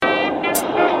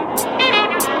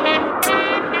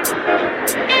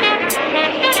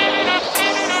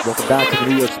back to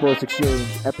the New York Sports Exchange,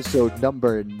 episode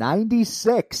number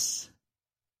 96.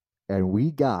 And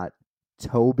we got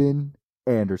Tobin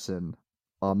Anderson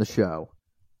on the show.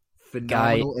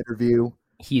 Phenomenal interview.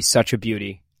 He's such a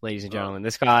beauty, ladies and gentlemen.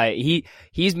 This guy,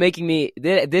 he's making me,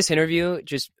 this interview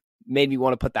just made me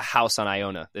want to put the house on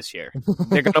Iona this year.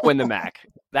 They're going to win the MAC.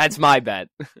 That's my bet.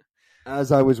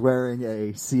 As I was wearing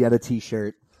a Sienna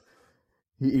t-shirt,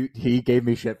 he gave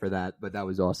me shit for that, but that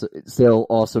was awesome. Still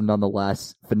awesome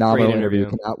nonetheless. Phenomenal Great interview.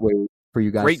 Cannot wait for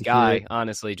you guys. Great guy,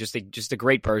 honestly. Just a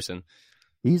great person.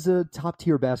 He's a top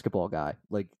tier basketball guy.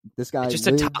 Like this guy.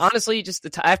 Honestly,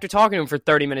 after talking to him for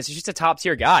 30 minutes, he's just a top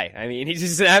tier guy. I mean, he's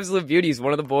just an absolute beauty. He's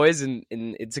one of the boys, and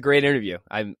it's a great interview.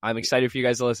 I'm excited for you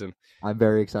guys to listen. I'm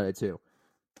very excited too.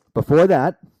 Before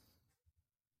that,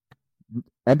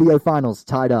 NBA Finals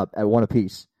tied up at 1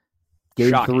 apiece.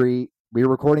 Game Shocking. 3. We are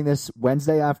recording this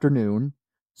Wednesday afternoon,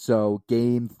 so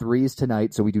Game 3 is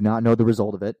tonight, so we do not know the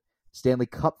result of it. Stanley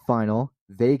Cup Final,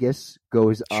 Vegas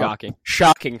goes up. Shocking.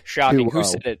 Who 2-0.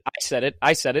 said it?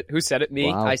 I said it. Who said it? Me.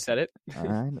 Wow. I said it. All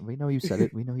right, we know you said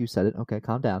it. Okay,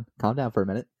 calm down. Calm down for a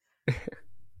minute.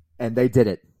 And they did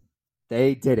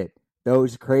it.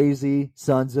 Those crazy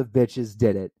sons of bitches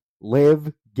did it.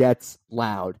 LIV gets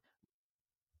loud.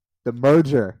 The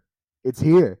merger, it's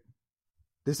here.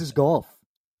 This is golf.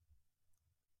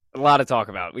 A lot to talk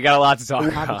about. We got a lot to talk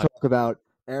We have about. to talk about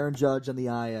Aaron Judge on the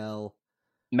IL.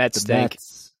 Mets stink.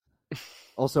 Mets.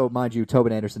 Also, mind you,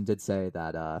 Tobin Anderson did say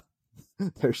that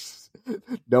there's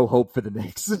no hope for the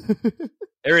Knicks.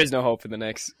 There is no hope for the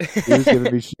Knicks. He was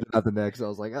giving me shit about the Knicks. I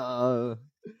was like, I'm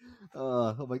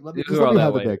like, let me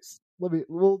have the Knicks.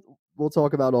 We'll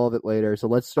talk about all of it later. So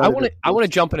let's start. I want to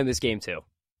jump into this game too,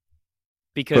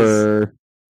 because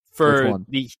for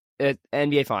the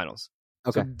NBA Finals.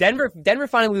 Okay. So Denver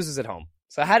finally loses at home.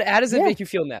 So how does it make you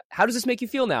feel now? How does this make you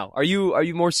feel now? Are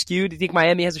you more skewed? Do you think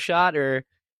Miami has a shot, or?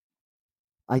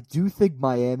 I do think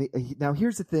Miami. Now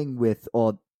here's the thing with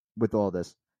all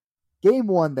this. Game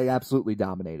 1, they absolutely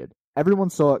dominated.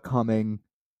 Everyone saw it coming.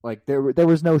 Like there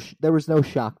was no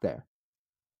shock there.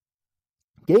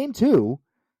 Game 2,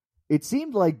 it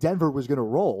seemed like Denver was going to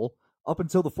roll up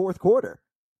until the fourth quarter,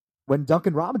 when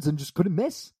Duncan Robinson just couldn't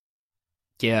miss.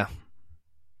 Yeah.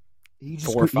 He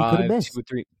just 4 or 5, couldn't miss. 2 or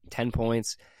 3, 10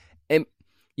 points. And,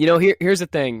 here's the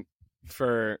thing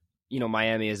for,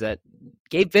 Miami is that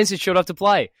Gabe Vincent showed up to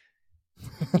play.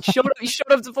 He showed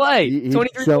up to play.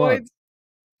 23 points.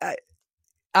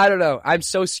 I don't know. I'm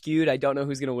so skewed. I don't know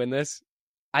who's going to win this.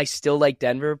 I still like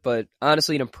Denver, but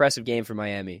honestly, an impressive game for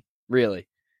Miami. Really.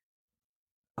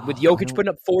 With Jokic putting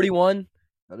up 41.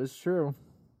 That is true.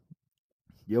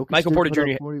 Michael Porter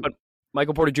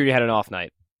Jr. had an off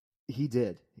night. He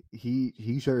did.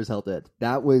 He sure as hell did.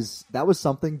 That was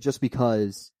something, just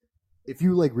because if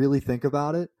you really think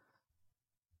about it.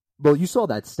 Well, you saw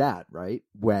that stat, right?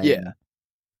 When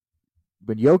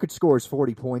Jokic scores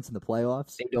 40 points in the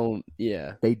playoffs,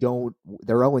 they're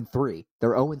 0-3. They're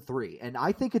 0-3. And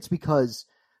I think it's because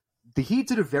the Heat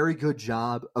did a very good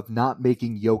job of not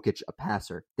making Jokic a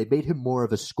passer. They made him more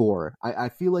of a scorer. I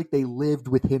feel like they lived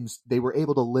with him. They were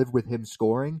able to live with him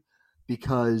scoring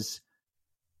because,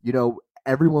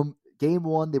 everyone, game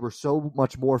 1, they were so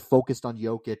much more focused on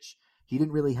Jokic. He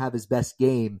didn't really have his best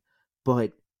game,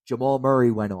 but Jamal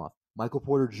Murray went off. Michael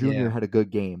Porter Jr. had a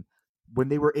good game. When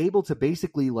they were able to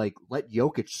basically let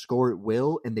Jokic score at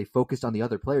will and they focused on the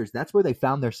other players, that's where they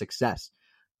found their success.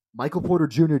 Michael Porter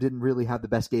Jr. didn't really have the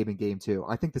best game in game 2.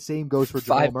 I think the same goes for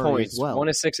Jamal Murray as well. 5 points, 1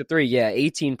 of 6 of 3. Yeah,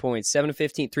 18 points, 7 of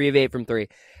 15, 3 of 8 from 3.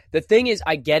 The thing is,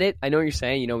 I get it. I know what you're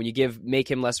saying. When you make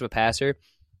him less of a passer,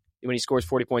 when he scores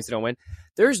 40 points, they don't win.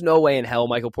 There's no way in hell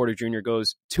Michael Porter Jr.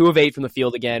 goes 2 of 8 from the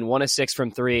field again, 1 of 6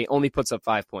 from 3, only puts up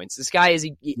 5 points. This guy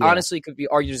honestly could be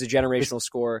argued as a generational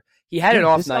scorer. He had an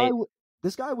off night.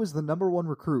 This guy was the number 1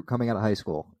 recruit coming out of high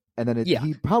school, and then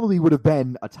he probably would have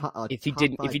been a top. If he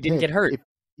didn't get hurt,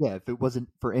 if it wasn't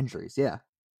for injuries,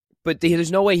 But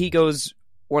there's no way he goes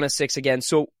 1 of 6 again.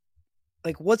 So,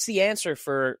 what's the answer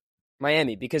for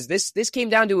Miami? Because this came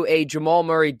down to a Jamal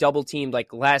Murray double teamed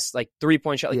last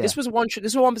 3-point shot. This was a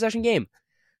one possession game.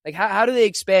 How do they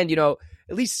expand? At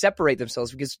least separate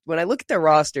themselves. Because when I look at their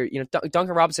roster,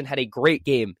 Duncan Robinson had a great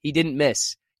game. He didn't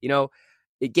miss.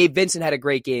 Gabe Vincent had a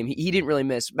great game. He didn't really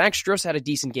miss. Max Strus had a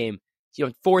decent game.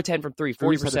 4-10 from 3,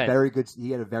 40%.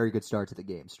 He had a very good start to the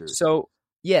game, Strus. So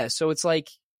it's like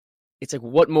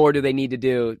what more do they need to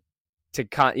do to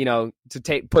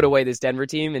put away this Denver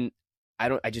team? And I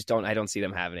don't see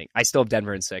them having it. I still have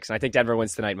Denver in 6, and I think Denver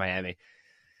wins tonight, Miami.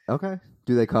 Okay.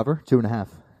 Do they cover 2.5?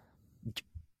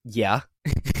 Yeah.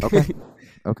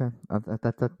 Okay.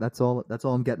 That's all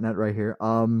I'm getting at right here.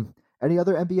 Any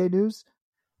other NBA news?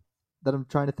 that I'm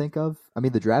trying to think of? I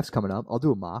mean, the draft's coming up. I'll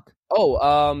do a mock.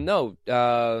 Oh, no.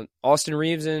 Austin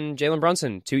Reeves and Jalen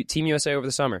Brunson, Team USA over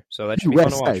the summer. So that should be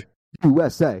fun to watch.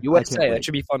 USA. That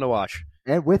should be fun to watch.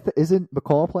 And isn't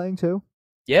McCall playing too?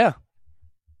 Yeah.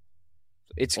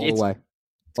 It's gonna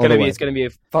be a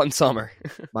fun summer.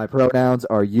 My pronouns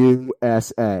are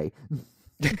USA.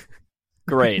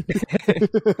 Great.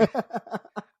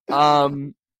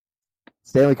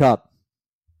 Stanley Cup.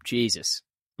 Jesus.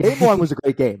 Game 1 was a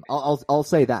great game. I'll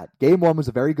say that. Game 1 was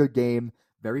a very good game.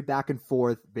 Very back and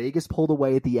forth. Vegas pulled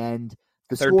away at the end.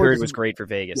 The third period was great for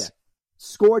Vegas. Yeah.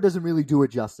 Score doesn't really do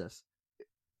it justice.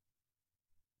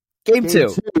 Game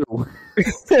 2.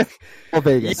 Oh,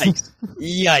 Vegas.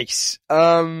 Yikes.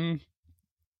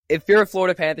 If you're a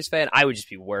Florida Panthers fan, I would just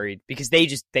be worried because they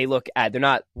look at, they're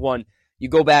not one. You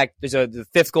go back, there's the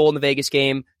fifth goal in the Vegas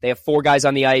game. They have 4 guys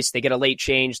on the ice. They get a late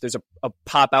change. There's a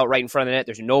pop out right in front of the net.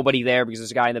 There's nobody there because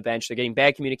there's a guy on the bench. They're getting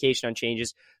bad communication on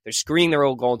changes. They're screening their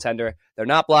old goaltender. They're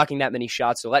not blocking that many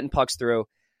shots. They're letting pucks through.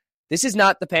 This is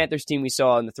not the Panthers team we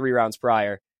saw in the 3 rounds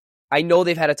prior. I know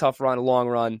they've had a tough run, a long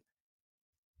run.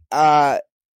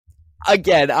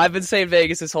 Again, I've been saying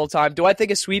Vegas this whole time. Do I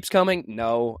think a sweep's coming?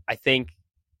 No. I think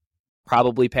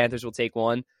probably Panthers will take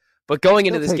one. But going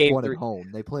into this game 3, at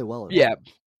home. They play well at home. Home.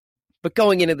 But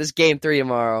going into this game 3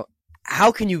 tomorrow,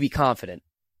 how can you be confident?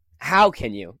 How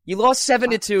can you? You lost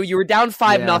 7-2. You were down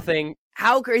 5-0.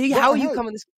 How are you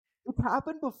coming this? It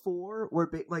happened before where,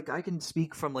 like, I can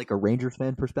speak from, like, a Rangers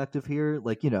fan perspective here.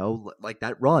 Like, you know, like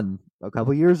that run a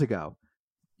couple years ago.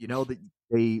 You know,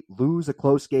 they lose a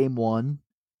close game 1.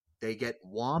 They get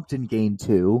whomped in game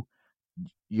 2.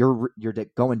 You're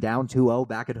going down 2-0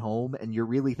 back at home, and you're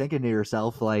really thinking to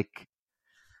yourself, like,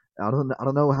 I don't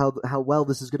know how well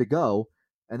this is going to go.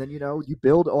 And then, you know, you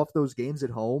build off those games at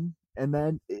home, and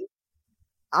then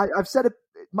I've said it.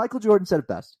 Michael Jordan said it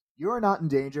best. You are not in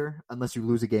danger unless you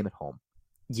lose a game at home.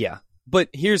 Yeah, but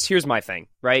here's my thing,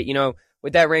 right? You know,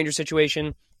 with that Ranger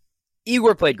situation,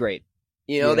 Igor played great.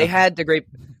 You know, they had the great.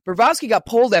 Bobrovsky got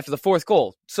pulled after the 4th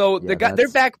goal, so their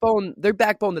backbone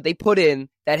that they put in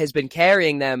that has been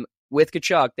carrying them with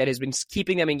Tkachuk, that has been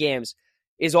keeping them in games,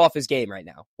 is off his game right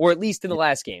now, or at least in the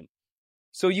last game.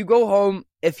 So you go home.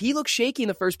 If he looks shaky in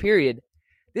the first period,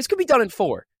 this could be done in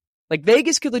 4. Like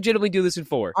Vegas could legitimately do this in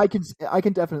 4. I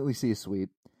can definitely see a sweep.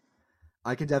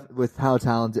 With how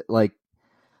talented, like,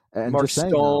 Mark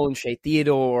Stone, Shea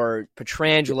Theodore,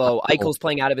 Pietrangelo, Eichel's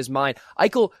playing out of his mind.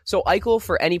 Eichel,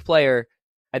 for any player,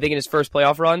 I think in his first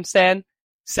playoff run, Stan,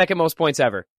 second most points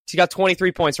ever. He's got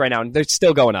 23 points right now, and they're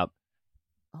still going up.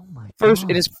 Oh my God.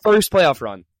 In his first playoff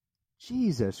run.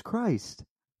 Jesus Christ.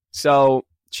 So,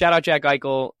 shout out Jack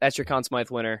Eichel. That's your Conn Smythe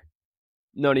winner.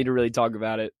 No need to really talk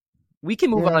about it. We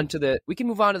can move on to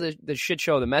the shit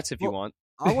show of the Mets if you want.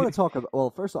 I want to talk about. Well,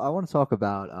 first of all, I want to talk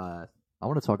about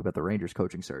the Rangers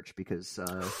coaching search because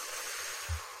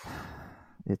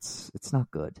it's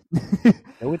not good.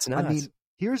 No, it's not. I mean,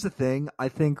 here's the thing. I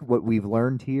think what we've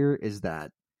learned here is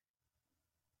that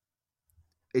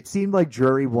it seemed like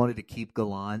Drury wanted to keep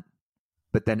Gallant,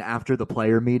 but then after the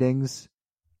player meetings,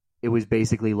 it was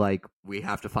basically like, we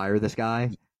have to fire this guy.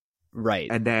 Right.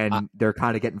 And then they're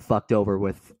kind of getting fucked over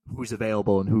with who's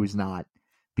available and who's not.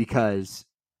 Because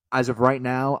as of right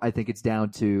now, I think it's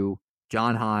down to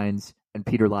John Hines and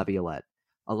Peter Laviolette.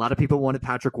 A lot of people wanted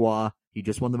Patrick Waugh. He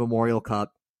just won the Memorial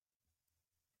Cup.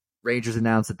 Rangers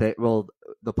announced that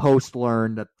the Post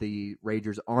learned that the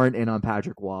Rangers aren't in on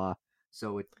Patrick Waugh.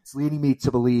 So it's leading me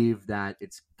to believe that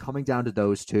it's coming down to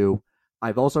those two.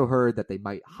 I've also heard that they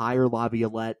might hire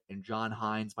Laviolette and John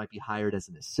Hines might be hired as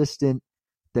an assistant.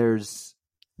 There's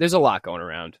a lot going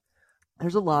around.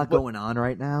 There's a lot going on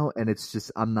right now, and it's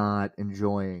just I'm not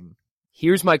enjoying.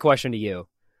 Here's my question to you.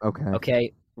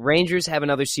 Okay. Rangers have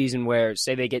another season where,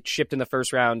 say, they get shipped in the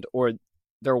first round, or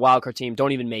they're a wildcard team,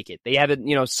 don't even make it. They have a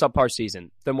subpar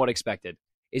season than what expected.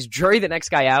 Is Drury the next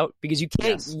guy out? Because you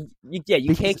can't. Yes.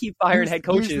 You can't keep firing head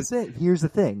coaches. Here's the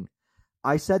thing.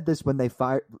 I said this when they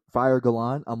fire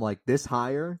Gallant. I'm like, this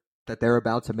hire that they're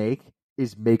about to make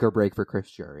is make or break for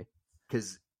Chris Drury.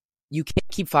 Because you can't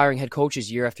keep firing head coaches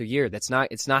year after year. It's not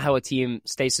how a team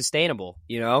stays sustainable,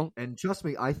 And trust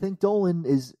me, I think Dolan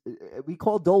is. We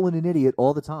call Dolan an idiot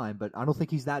all the time, but I don't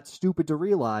think he's that stupid to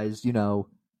realize, Gallant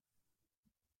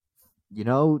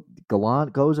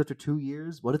goes after 2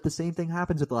 years. What if the same thing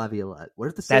happens with Laviolette? What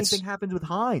if the same thing happens with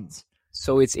Hines?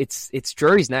 So it's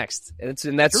Drury's next, and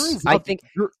that's I think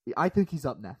he's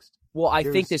up next. Well, I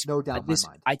think this no doubt in my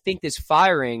mind. I think this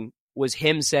firing was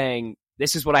him saying,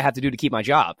 "This is what I have to do to keep my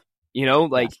job."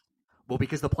 Like. Well,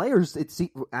 because the players,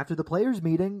 after the players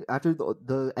meeting, after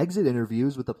the exit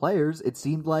interviews with the players, it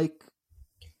seemed like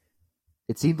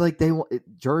It seemed like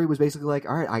Drury was basically like,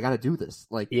 all right, I got to do this,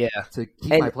 like, to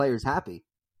keep my players happy.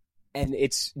 And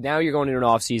it's now you're going into an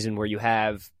off season where you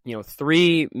have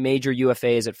 3 major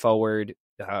UFAs at forward,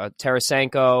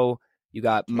 Tarasenko, you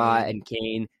got Mott and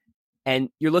Kane, and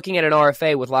you're looking at an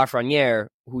RFA with Lafreniere,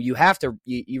 who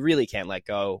you really can't let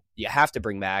go. You have to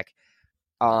bring back.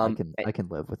 I can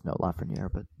live with no Lafreniere,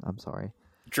 but I'm sorry.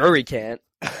 Drury can't.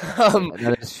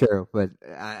 That is true, but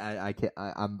I can't.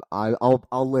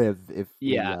 I'll live if.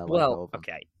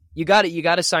 Okay. You got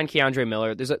to sign Keandre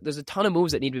Miller. There's a ton of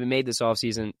moves that need to be made this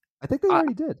offseason. I think they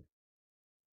already did.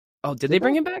 Oh, did they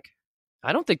bring him back?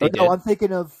 I don't think they did. No, I'm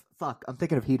thinking of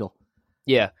Hedel.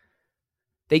 Yeah.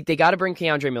 They got to bring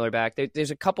Keandre Miller back.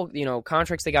 There's a couple,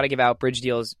 contracts they got to give out, bridge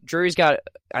deals. Drury's got,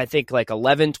 I think, like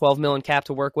 11, 12 million cap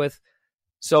to work with.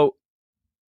 So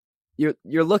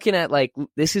you're looking at, like,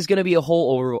 this is going to be a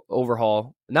whole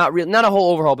overhaul. Not a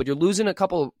whole overhaul, but you're losing a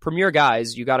couple premier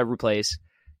guys you got to replace.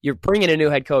 You're bringing a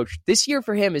new head coach. This year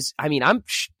for him is, I'm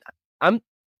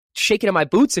shaking in my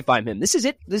boots if I'm him. This is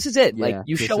it. Yeah, like,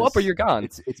 you show up or you're gone.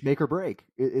 It's make or break.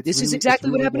 This is exactly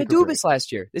what happened to Dubas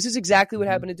last year. This is exactly what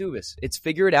happened to Dubas. It's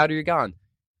figure it out or you're gone.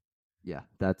 Yeah,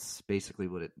 that's basically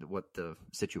what the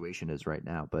situation is right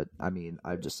now. But I mean,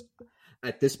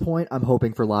 at this point, I'm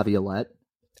hoping for Laviolette.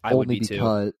 I would be too.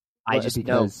 Because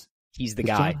know he's the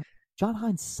guy. John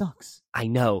Hines sucks. I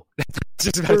know.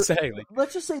 Just about to say. Like,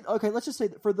 let's just say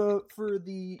for the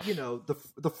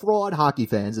the fraud hockey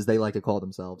fans, as they like to call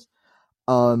themselves.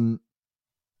 John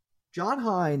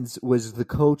Hines was the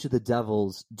coach of the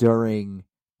Devils during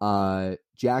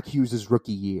Jack Hughes'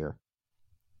 rookie year.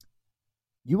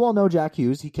 You all know Jack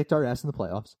Hughes. He kicked our ass in the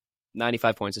playoffs.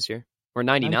 95 points this year. Or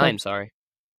 99, sorry.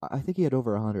 I think he had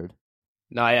over 100.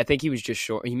 No, I think he was just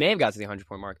short. He may have got to the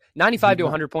 100-point mark. 95 to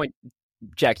 100-point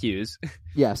Jack Hughes.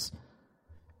 Yes.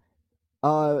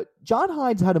 John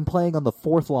Hines had him playing on the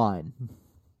fourth line.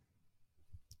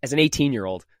 As an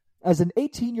 18-year-old. As an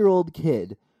 18-year-old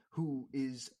kid who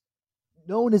is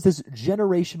known as this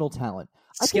generational talent.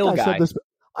 Skill guy.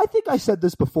 I think I said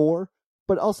this before,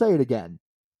 but I'll say it again.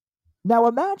 Now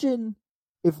imagine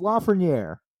if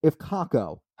Lafreniere, if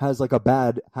Kakko has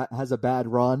a bad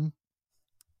run.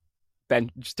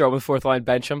 Just throw him in the fourth line,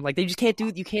 bench him. Like, they just can't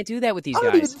do. You can't do that with these guys. I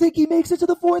don't even think he makes it to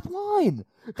the fourth line.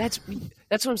 That's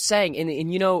what I'm saying. And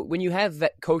when you have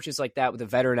coaches like that with a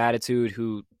veteran attitude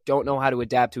who don't know how to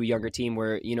adapt to a younger team,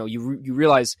 where you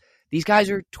realize these guys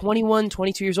are 21,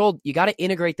 22 years old. You got to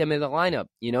integrate them in the lineup.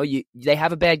 They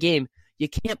have a bad game. You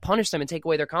can't punish them and take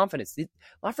away their confidence.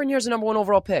 Lafreniere's the number 1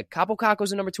 overall pick. Kaapo Kakko's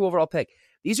the number 2 overall pick.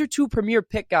 These are 2 premier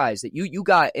pick guys that you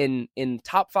got in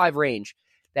top 5 range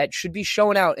that should be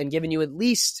showing out and giving you at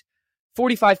least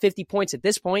 45, 50 points at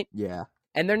this point. Yeah.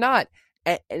 And they're not.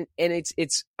 And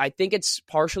it's I think it's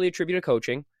partially attributed to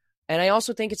coaching. And I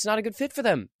also think it's not a good fit for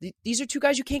them. These are 2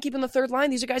 guys you can't keep in the third line.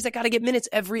 These are guys that got to get minutes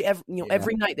every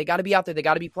night. They got to be out there. They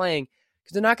got to be playing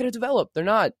because they're not going to develop. They're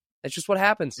not. That's just what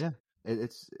happens. Yeah.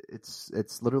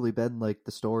 It's literally been like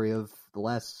the story of the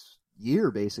last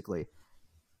year, basically.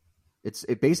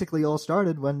 It basically all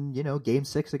started when, Game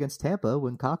 6 against Tampa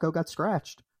when Kakko got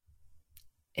scratched.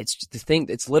 It's just the thing.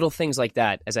 It's little things like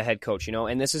that as a head coach,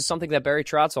 and this is something that Barry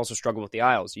Trotz also struggled with the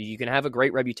Isles. You can have a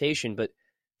great reputation, but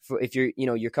if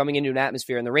you're coming into an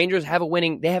atmosphere, and the Rangers have a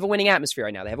winning atmosphere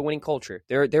right now. They have a winning culture.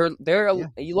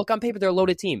 You look on paper, they're a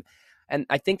loaded team. And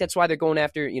I think that's why they're going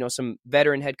after, some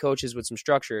veteran head coaches with some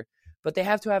structure, but they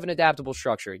have to have an adaptable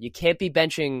structure. You can't be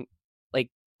benching, like,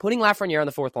 putting Lafreniere on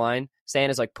the fourth line, Stan,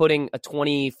 is like putting a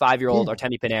 25-year-old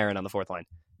Artemi Panarin on the fourth line.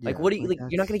 Like, what do you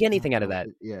you're not going to get anything out of that.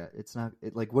 Yeah, it's not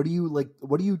what are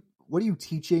you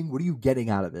teaching? What are you getting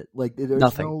out of it? Like, there's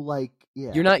nothing. No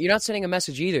You're not sending a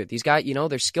message either. These guys,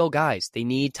 they're skill guys. They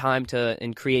need time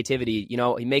and creativity.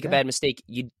 You make a bad mistake,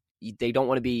 they don't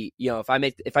want to be,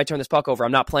 if I turn this puck over,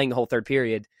 I'm not playing the whole third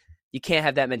period. You can't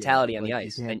have that mentality on the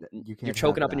ice. You're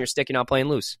choking up in your stick and not playing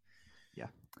loose. Yeah.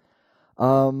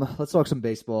 Let's talk some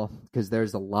baseball because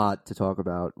there's a lot to talk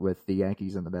about with the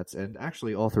Yankees and the Mets, and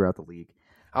actually all throughout the league.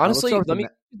 Honestly, let's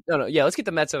get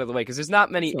the Mets out of the way because there's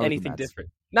not anything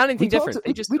different. Not anything different.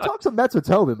 We talked some Mets with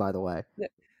Tobin, by the way.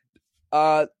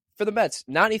 Yeah. For the Mets,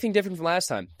 not anything different from last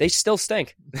time. They still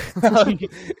stink.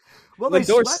 Well, they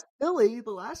swept Philly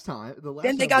the last time.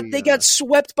 Then they got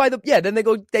swept by then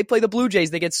they play the Blue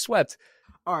Jays. They get swept.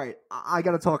 All right, I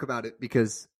got to talk about it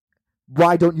because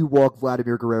why don't you walk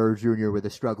Vladimir Guerrero Jr. with a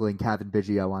struggling Kevin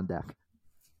Biggio on deck?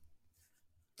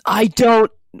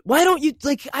 Why don't you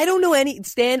I don't know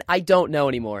Stan, I don't know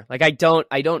anymore. Like I don't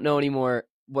know anymore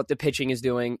what the pitching is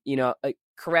doing.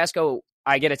 Carrasco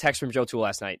I get a text from Joe Toole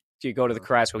last night. To go to the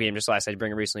Carrasco game just last night.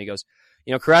 Bring it recently. He goes,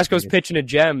 Carrasco's pitching a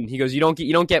gem. He goes, you don't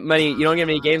get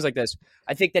many games like this.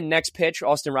 I think the next pitch,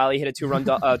 Austin Riley hit a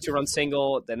 2-run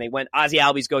single. Then they went Ozzie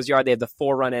Albies goes yard. They have the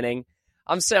 4-run inning.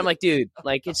 I'm like, dude,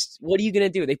 like what are you gonna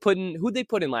do? Who'd they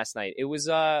put in last night? It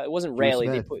wasn't Raley.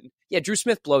 They put Drew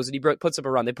Smith blows it. He puts up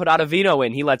a run. They put Ottavino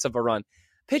in. He lets up a run.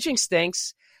 Pitching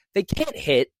stinks. They can't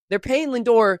hit. They're paying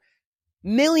Lindor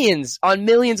millions on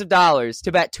millions of dollars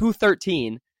to bat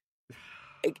 213.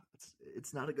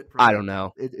 It's not a good product. I don't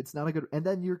know. It's not a good. And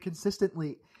then you're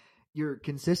consistently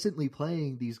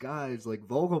playing these guys like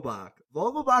Vogelbach.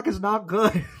 Vogelbach is not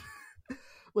good.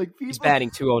 He's batting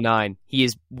 209. He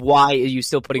is. Why are you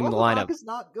still putting him in the lineup? Vogelbach is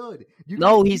not good.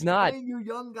 He's not. Playing your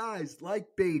young guys like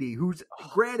Beatty, who's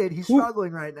granted he's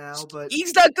struggling right now, but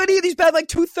he's not good either. He's batting like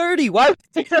 230. Why?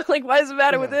 Why does it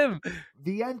matter with him?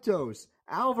 Vientos,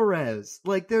 Alvarez.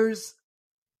 There's.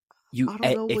 I don't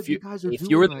know what you guys are doing. If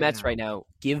you're the Mets right now,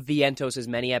 give Vientos as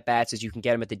many at-bats as you can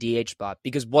get him at the DH spot.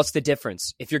 Because what's the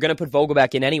difference? If you're going to put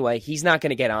Vogelbach in anyway, he's not going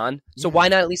to get on. So why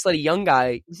not at least let a young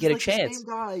guy get a chance? The same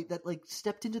guy that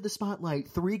stepped into the spotlight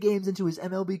 3 games into his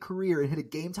MLB career and hit a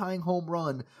game-tying home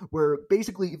run where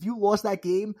basically if you lost that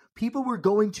game, people were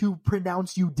going to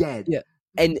pronounce you dead. Yeah.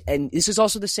 And this is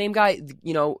also the same guy,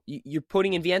 you're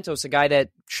putting in Vientos, a guy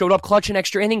that showed up clutch in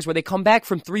extra innings where they come back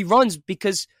from 3 runs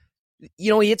because he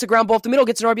hits a ground ball up the middle,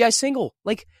 gets an RBI single.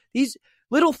 These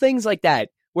little things like that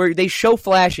where they show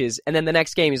flashes, and then the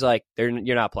next game he's like,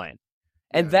 "You're not playing."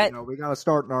 And we got to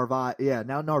start Narvaez. Yeah,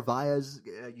 now Narvaez,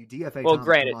 you DFA. Well,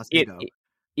 granted,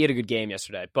 he had a good game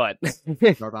yesterday, but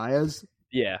Narvaez.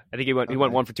 Yeah, I think he went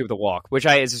 1 for 2 with a walk, which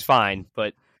is fine,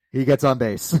 but he gets on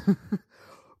base.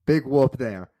 Big whoop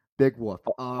there. Big whoop.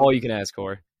 All you can ask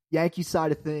for. Yankee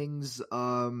side of things.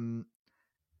 Went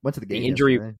to the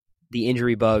game. The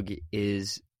injury bug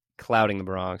is clouding the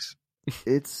Bronx.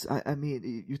 I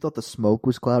mean, you thought the smoke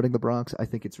was clouding the Bronx. I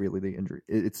think it's really the injury.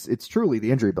 It's truly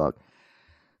the injury bug.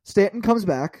 Stanton comes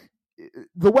back.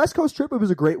 The West Coast trip, it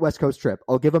was a great West Coast trip.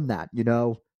 I'll give him that.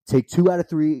 Take 2 out of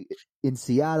 3 in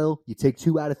Seattle. You take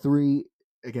 2 out of 3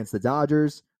 against the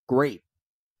Dodgers. Great.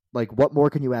 What more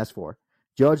can you ask for?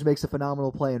 Judge makes a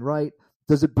phenomenal play and right.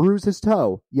 Does it bruise his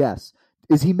toe? Yes.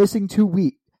 Is he missing 2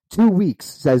 weeks,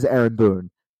 says Aaron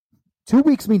Boone. 2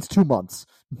 weeks means 2 months.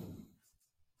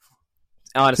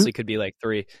 Honestly, could be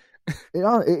 3.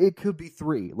 It could be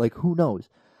 3. Who knows?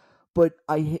 But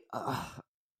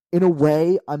in a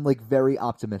way, I'm very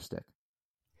optimistic.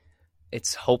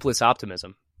 It's hopeless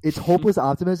optimism. It's hopeless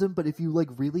optimism, but if you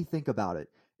really think about it,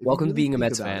 welcome to being a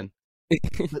Mets fan.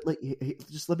 But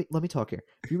just let me talk here.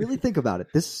 If you really think about it,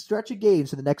 this stretch of games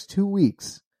for the next 2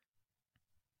 weeks,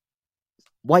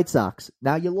 White Sox.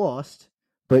 Now you lost,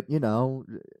 but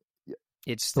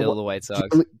it's still the White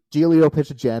Sox. Giolito pitched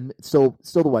a gem. It's still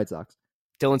the White Sox.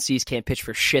 Dylan Cease can't pitch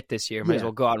for shit this year. Might as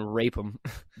well go out and rape him.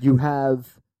 You have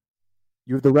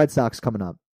the Red Sox coming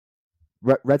up.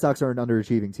 Red Sox are an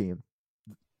underachieving team.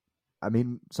 I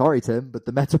mean, sorry, Tim, but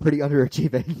the Mets are pretty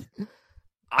underachieving.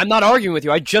 I'm not arguing with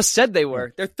you. I just said they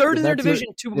were. They're third in their division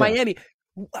to Miami.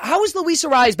 How is Luis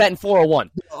Ariz batting 401?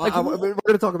 We're going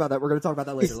to talk about that. We're going to talk about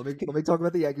that later. Let me talk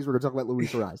about the Yankees. We're going to talk about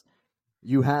Luis Ariz.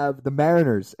 You have the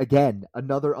Mariners, again,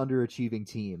 another underachieving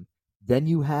team. Then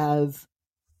you have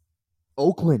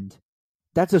Oakland.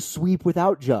 That's a sweep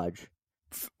without Judge.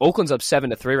 Oakland's up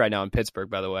 7-3 right now in Pittsburgh,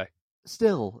 by the way.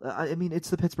 Still, I mean,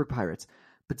 it's the Pittsburgh Pirates.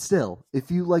 But still,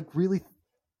 if you really...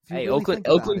 Oakland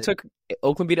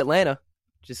beat Atlanta.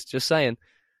 Just saying.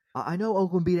 I know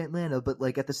Oakland beat Atlanta, but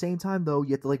at the same time though,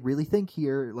 you have to really think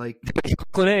here,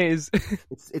 Oakland A's.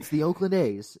 it's the Oakland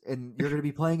A's, and you're going to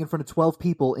be playing in front of 12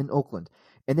 people in Oakland,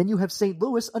 and then you have St.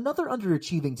 Louis, another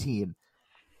underachieving team.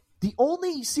 The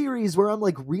only series where I'm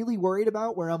really worried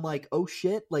about, where I'm oh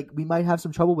shit, we might have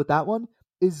some trouble with that one,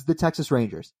 is the Texas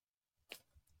Rangers.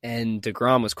 And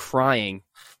DeGrom was crying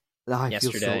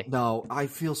yesterday. I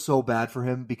feel so bad for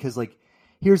him because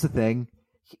here's the thing.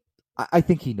 I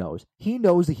think he knows. He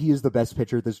knows that he is the best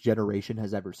pitcher this generation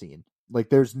has ever seen.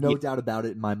 There's no doubt about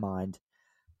it in my mind.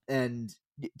 And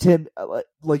Tim,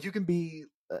 you can be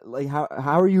how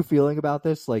are you feeling about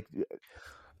this?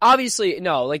 Obviously,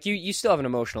 no. You still have an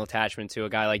emotional attachment to a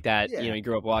guy like that. Yeah. You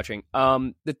grew up watching.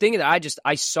 The thing that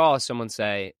I saw someone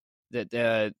say that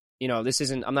this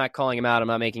isn't. I'm not calling him out. I'm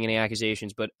not making any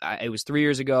accusations. But it was 3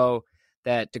 years ago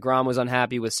that DeGrom was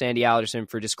unhappy with Sandy Alderson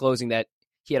for disclosing that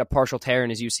he had a partial tear in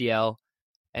his UCL,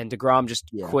 and DeGrom just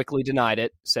quickly denied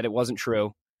it, said it wasn't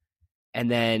true,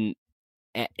 and then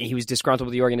he was disgruntled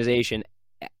with the organization.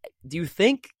 Do you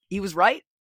think he was right?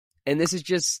 And this is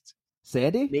just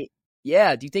Sandy?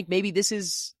 Yeah, do you think maybe this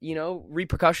is,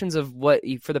 repercussions of what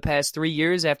for the past 3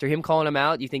 years after him calling him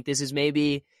out? You think this is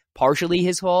maybe partially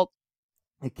his fault?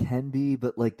 It can be,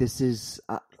 but like this is,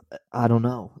 I don't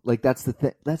know. Like that's the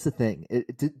thing. That's the thing.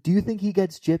 Do you think he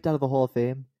gets gypped out of the Hall of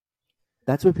Fame?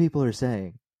 That's what people are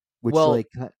saying, which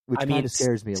kind of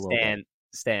scares me a little bit.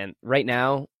 Stan, right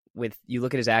now, with you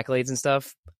look at his accolades and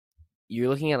stuff, you're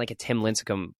looking at like a Tim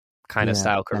Lincecum kind of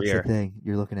style career. That's the thing.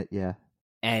 You're looking at,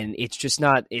 and it's just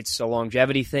not. It's a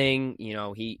longevity thing.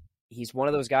 He's one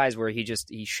of those guys where he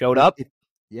showed up.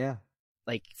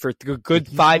 Like for a good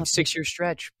 5-6 year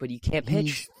stretch, but he can't pitch.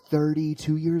 He's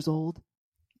 32 years old.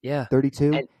 Yeah.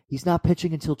 32. And he's not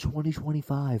pitching until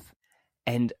 2025.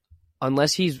 And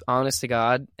unless he's honest to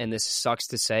God, and this sucks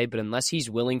to say, but unless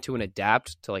he's willing to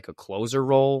adapt to like a closer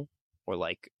role or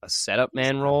like a setup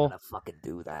man role, gonna fucking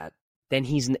do that. Then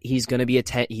he's gonna be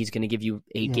he's gonna give you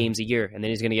 8 games a year, and then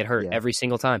he's gonna get hurt every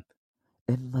single time.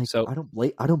 And like, so, I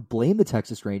don't blame the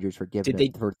Texas Rangers for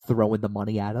for throwing the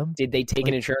money at him. Did they take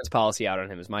an insurance policy out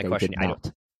on him? Is my question. I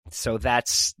don't. So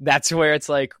that's where it's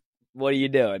like, what are you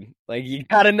doing? Like, you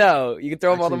gotta know. You can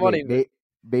throw him all the money.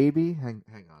 Maybe hang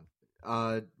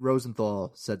on.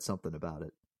 Rosenthal said something about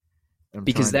it.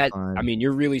 Because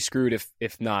you're really screwed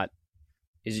if not.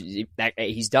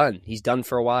 He's done. He's done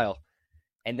for a while,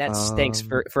 and that stinks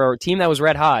for a team that was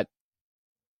red hot.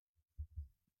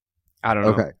 I don't know.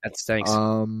 Okay. That stinks.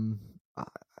 I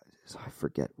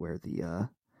forget where the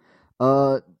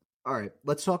all right,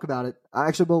 let's talk about it.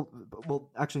 Actually,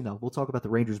 we'll talk about the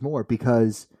Rangers more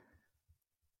because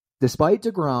despite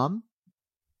DeGrom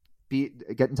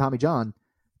getting Tommy John,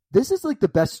 this is like the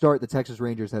best start the Texas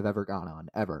Rangers have ever gone on,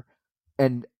 ever.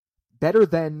 And better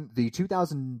than the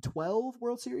 2012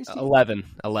 World Series team? 11.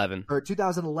 Or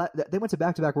 2011. They went to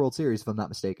back-to-back World Series, if I'm not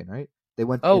mistaken, right? They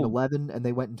went in 11 and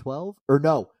they went in 12? Or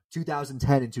no,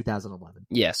 2010 and 2011.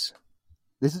 Yes.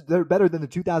 They're better than the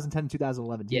 2010 and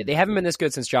 2011 team. Yeah, they haven't been this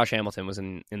good since Josh Hamilton was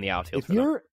in the outfield.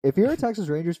 If you're a Texas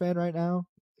Rangers fan right now,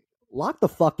 lock the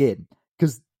fuck in.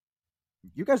 Because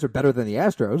you guys are better than the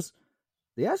Astros.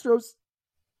 The Astros,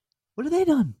 what have they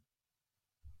done?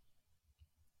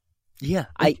 Yeah,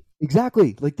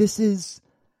 exactly. Like this is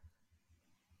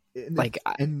like,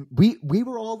 and we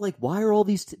were all like, why are all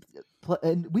these?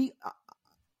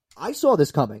 I saw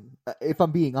this coming. If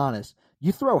I'm being honest,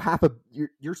 you throw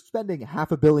you're spending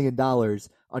 $500 million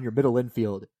on your middle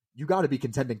infield. You got to be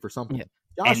contending for something.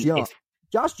 Yeah.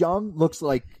 Josh Young looks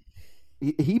like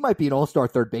he might be an all-star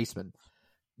third baseman.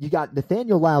 You got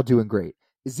Nathaniel Lau doing great.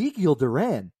 Ezekiel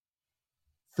Duran,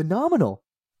 phenomenal.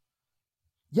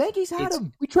 Yankees had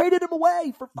him. We traded him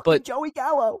away for fucking Joey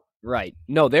Gallo. Right.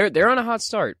 No, they're on a hot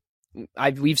start.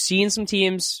 We've seen some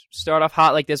teams start off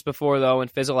hot like this before though and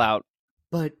fizzle out.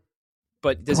 But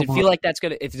does it feel like that's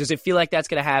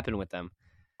gonna happen with them?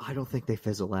 I don't think they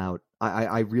fizzle out.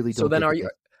 I really don't. So then are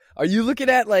you looking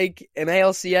at like an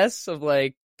ALCS of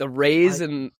like the Rays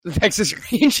and the Texas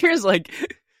Rangers? Like,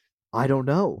 I don't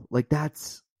know. Like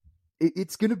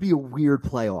it's gonna be a weird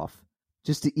playoff.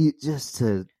 Just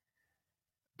to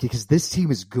because this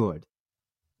team is good.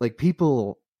 Like,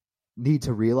 people need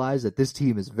to realize that this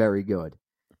team is very good.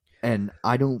 And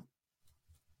are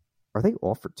they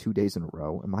off for 2 days in a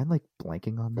row? Am I like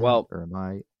blanking on that? Well, or am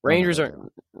I Rangers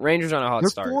on a hot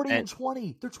start. They're 40 and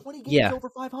 20. They're 20 games over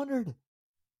 500.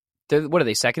 What are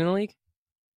they, second in the league?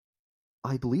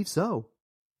 I believe so.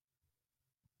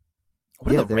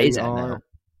 What are the Rays at now?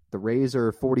 The Rays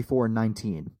are 44 and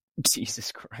 19.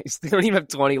 Jesus Christ. They don't even have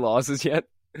 20 losses yet.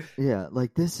 Yeah,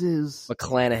 like this is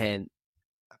McClanahan.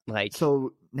 Like,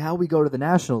 so now we go to the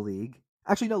National League.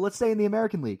 Actually, no, let's stay in the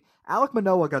American League. Alek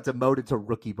Manoah got demoted to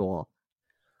rookie ball.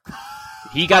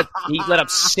 He let up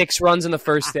 6 runs in the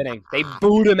first inning. They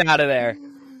booed him out of there.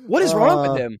 What is wrong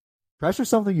with him? Pressure's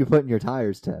something you put in your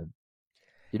tires, Tim.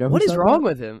 You know what is wrong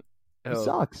with him? He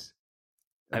sucks.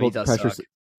 I mean, he does suck.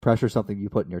 Pressure's something you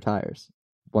put in your tires.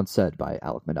 Once said by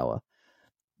Alek Manoah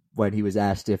when he was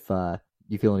asked if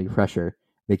you feel any pressure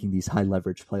making these high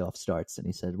leverage playoff starts, and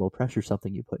he said, well, pressure's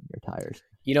something you put in your tires.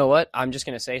 You know what? I'm just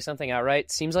going to say something outright.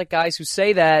 Seems like guys who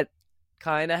say that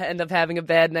kind of end up having a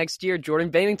bad next year. Jordan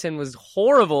Bennington was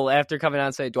horrible after coming out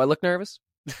and saying, do I look nervous?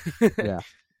 Yeah.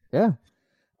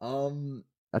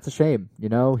 That's a shame. You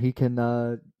know, he can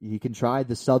try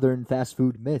the Southern fast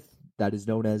food myth that is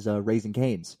known as Raising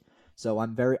Cane's. So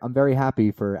I'm very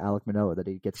happy for Alek Manoah that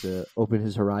he gets to open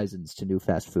his horizons to new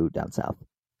fast food down south.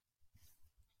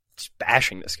 Just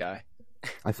bashing this guy.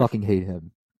 I fucking hate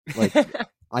him. Like,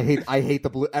 I hate the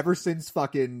Blue. Ever since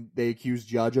fucking they accused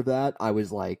Judge of that, I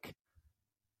was like,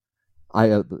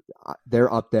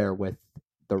 they're up there with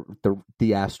the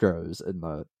Astros and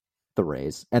the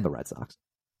Rays and the Red Sox.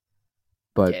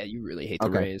 But yeah, you really hate the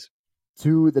Rays.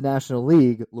 To the National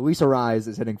League, Luis Ariz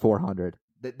is hitting 400.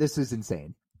 This is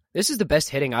insane. This is the best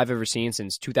hitting I've ever seen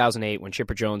since 2008 when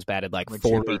Chipper Jones batted like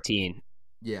 418.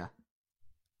 Yeah.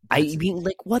 I mean,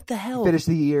 like, what the hell? Finished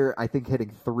the year, I think,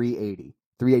 hitting 380.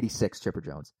 386, Chipper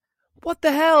Jones. What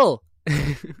the hell?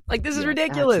 Like, this is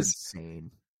ridiculous. That's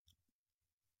insane.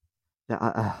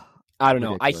 I don't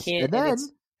know. Ridiculous. I can't. And then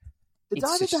the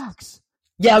Diamondbacks.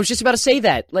 Yeah, I was just about to say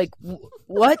that. Like,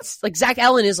 what? Like, Zach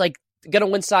Allen is like gonna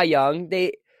win Cy Young.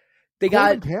 They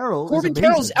got Corbin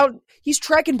Carroll's out. He's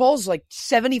tracking balls like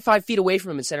 75 feet away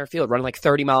from him in center field, running like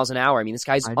 30 miles an hour. I mean, this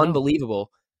guy's unbelievable.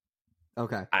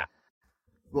 Okay.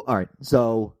 Well, all right.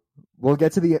 So we're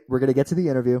gonna get to the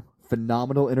interview.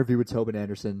 Phenomenal interview with Tobin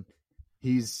Anderson.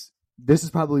 This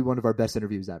is probably one of our best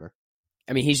interviews ever.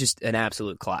 I mean, he's just an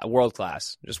absolute world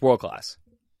class.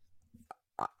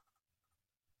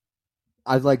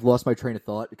 I've lost my train of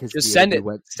thought because just send it.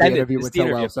 The interview went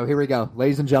so well. So here we go,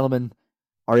 ladies and gentlemen,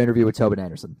 our interview with Tobin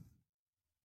Anderson.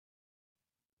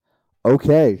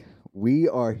 Okay, we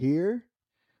are here,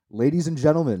 ladies and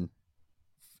gentlemen.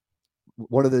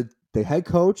 One of the head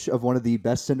coach of one of the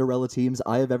best Cinderella teams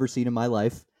I have ever seen in my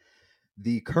life.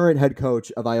 The current head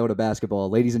coach of Iona basketball,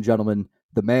 ladies and gentlemen,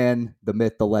 the man, the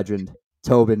myth, the legend,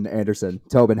 Tobin Anderson.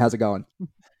 Tobin, how's it going?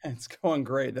 It's going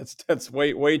great. That's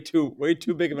way too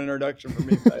big of an introduction for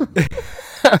me.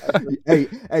 hey,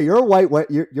 you're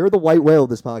you're the white whale of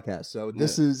this podcast. So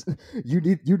this is you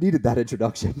needed that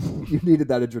introduction. You needed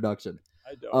that introduction.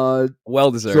 I don't.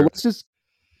 Well deserved. So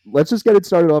let's just get it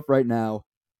started off right now.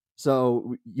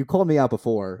 So you called me out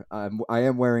before. I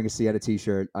am wearing a Siena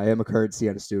t-shirt. I am a current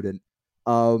Siena student.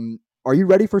 Are you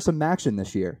ready for some action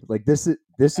this year? Like this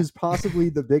is possibly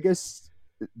the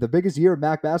biggest year of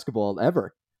MAC basketball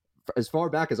ever, as far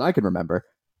back as I can remember.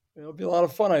 It'll be a lot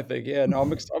of fun, I think. Yeah, no,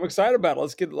 I'm excited about it.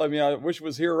 Let's get. I mean, I wish it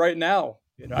was here right now.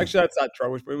 Actually, that's not true. I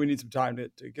wish we need some time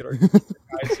to get our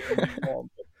guys here and get involved.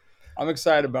 But I'm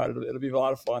excited about it. It'll be a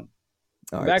lot of fun.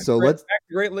 All right, so let's. Back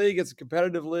to great league. It's a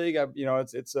competitive league.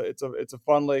 It's a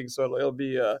fun league. So it'll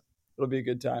be a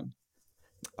good time.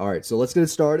 All right, so let's get it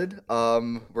started.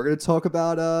 We're gonna talk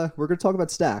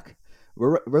about Stack.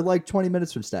 We're like 20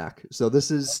 minutes from Stack, so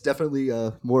this is definitely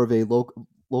more of a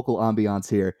local ambiance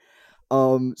here.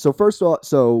 So first off,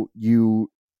 you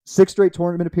 6 straight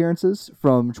tournament appearances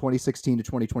from 2016 to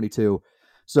 2022.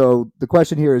 So the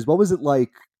question here is, what was it like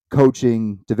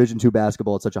coaching Division II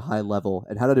basketball at such a high level,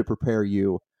 and how did it prepare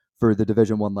you for the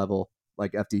Division I level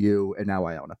like FDU and now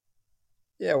Iona?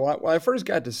 Yeah, when I first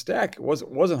got to Stack, it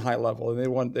wasn't high level.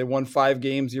 And they won 5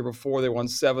 games the year before. They won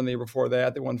 7 the year before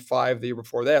that. They won 5 the year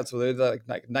before that. So they had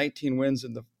like 19 wins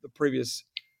in the previous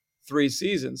 3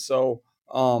 seasons. So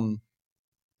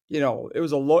it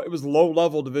was low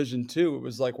level Division II. It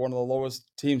was like one of the lowest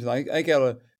teams. And I think out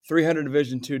of 300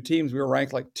 Division II teams, we were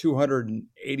ranked like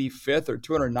 285th or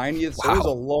 290th. So it was a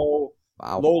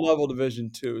low level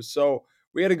Division II. So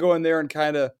we had to go in there and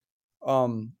kind of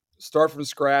start from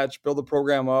scratch, build the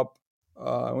program up.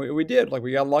 We did. Like,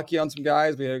 we got lucky on some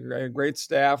guys. We had a great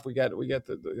staff. We got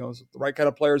the right kind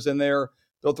of players in there.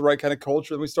 Built the right kind of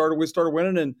culture. And we started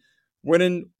winning, and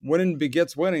winning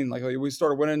begets winning. Like, we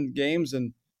started winning games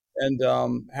and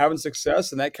having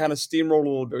success, and that kind of steamrolled a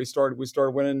little bit. We started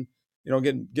winning,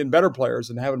 getting better players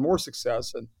and having more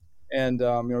success, and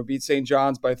beat St.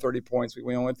 John's by 30 points. We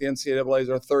went to the NCAA's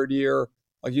our 3rd year.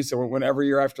 Like you said, we went every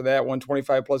year after that. Won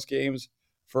 25 plus games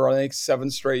for I think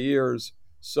 7 straight years.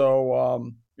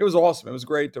 So it was awesome. It was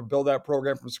great to build that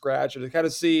program from scratch and to kind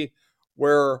of see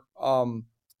where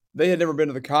they had never been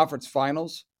to the conference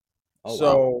finals. Oh,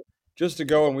 so wow. Just to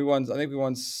go, and we won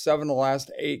 7 of the last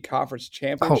 8 conference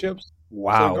championships. Oh,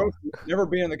 wow. So never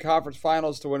being in the conference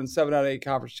finals to winning 7 out of 8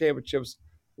 conference championships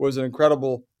was an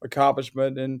incredible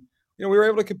accomplishment. And, we were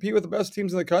able to compete with the best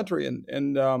teams in the country.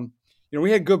 And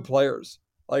we had good players.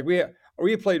 Like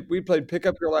we played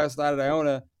pickup here last night at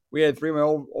Iona. We had 3 of my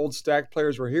old Stack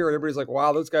players were here, and everybody's like,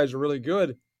 "Wow, those guys are really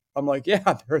good." I'm like,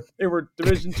 "Yeah, they were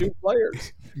Division II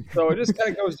players." So it just kind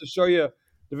of goes to show you,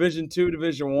 Division II,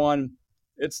 Division I,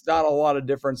 it's not a lot of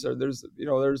difference. There's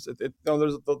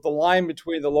the line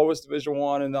between the lowest Division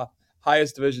I and the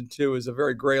highest Division II is a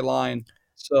very gray line.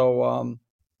 So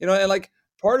and like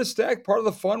part of Stack, part of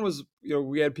the fun was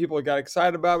we had people that got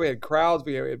excited about it. We had crowds,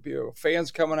 we had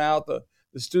fans coming out. The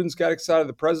students got excited.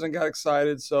 The president got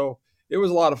excited. So it was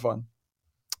a lot of fun.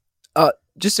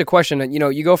 Just a question.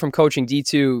 You go from coaching D2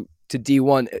 to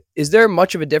D1. Is there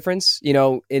much of a difference,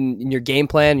 in your game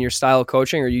plan and your style of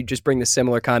coaching, or you just bring the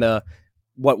similar kind of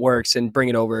what works and bring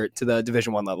it over to the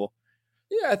Division I level?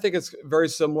 Yeah, I think it's very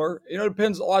similar. It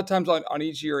depends a lot of times on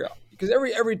each year, because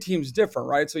every team's different,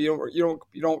 right? So you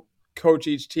don't coach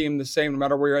each team the same, no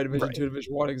matter where you're at Division II,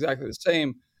 Division I, exactly the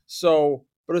same. So,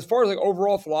 but as far as like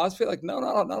overall philosophy, like no,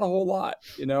 not a whole lot.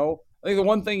 I think the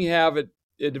one thing you have at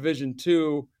Division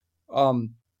II,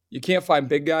 you can't find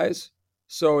big guys.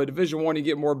 So at Division I, you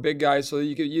get more big guys. So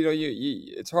you can,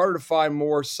 it's harder to find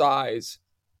more size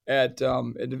at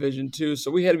Division II.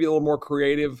 So we had to be a little more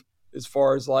creative as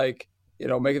far as like,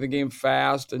 making the game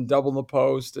fast and doubling the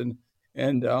post and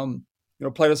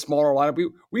playing a smaller lineup.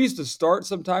 We used to start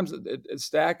sometimes at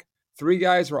Stack 3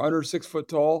 guys who are under 6 foot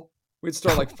tall. We'd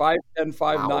start like 5'10",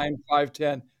 5'9",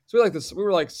 5'10". So we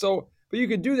were like, but you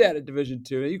could do that at Division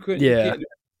II. You couldn't. You can't do that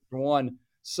at Division I.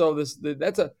 So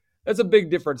that's a big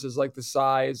difference, is like the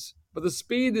size, but the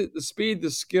speed, the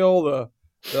skill,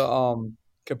 the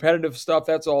competitive stuff,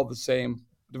 that's all the same.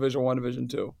 Division I, Division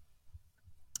II.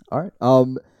 All right.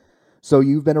 So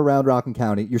you've been around Rockland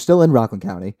County. You're still in Rockland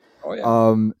County. Oh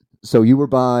yeah. So you were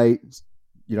by,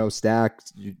 Stack.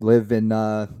 You live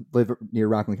near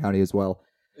Rockland County as well.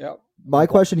 Yeah. My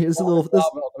question here is a little.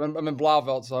 I'm in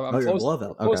Blauvelt, so I'm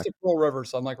close to Pearl River,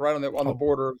 so I'm like right on the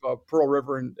border of Pearl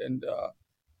River and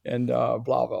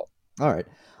Blauvelt. All right.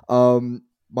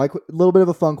 Little bit of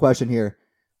a fun question here.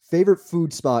 Favorite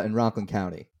food spot in Rockland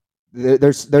County?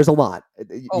 There's a lot.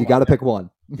 You got to pick one.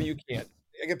 You can't.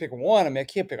 I can pick one. I mean, I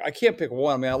can't pick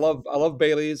one. I mean, I love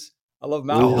Bailey's. I love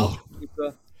Mountain House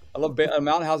pizza. I love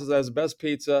Mountain House has the best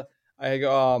pizza. I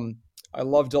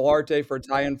love Delarte for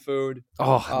Italian food.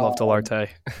 Oh, I love Delarte.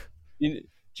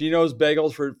 Gino's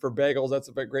Bagels for bagels. That's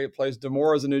a great place.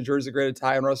 Demora's in New Jersey, a great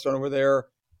Italian restaurant over there.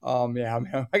 I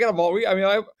got them all.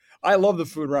 I love the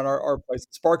food around our place.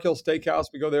 Spark Hill Steakhouse.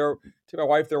 We go there. Take my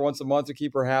wife there once a month to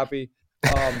keep her happy.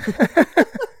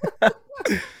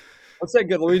 What's that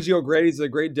good? Luigi O'Grady's a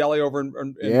great deli over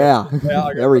in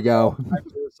there we go.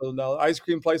 So no, ice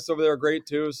cream places over there are great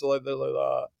too. So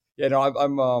there's a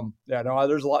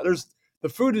lot. The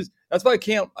food is, that's why I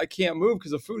can't move,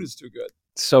 because the food is too good.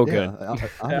 So good.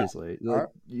 Obviously,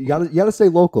 you gotta stay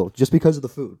local just because of the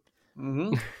food.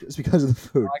 Mm-hmm. Just because of the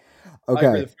food.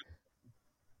 Okay.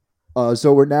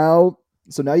 So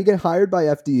now you get hired by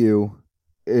FDU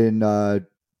in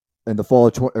the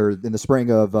fall or in the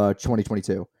spring of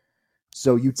 2022.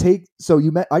 I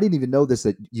didn't even know this,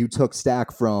 that you took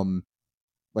Stack from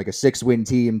like a 6-win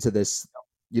team to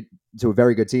a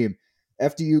very good team.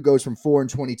 FDU goes from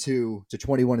 4-22 to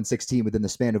 21-16 within the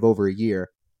span of over a year.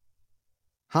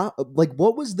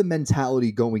 What was the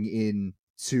mentality going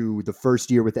into the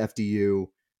first year with FDU?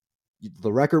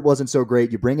 The record wasn't so great.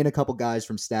 You bring in a couple guys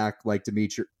from Stack like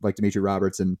Dimitri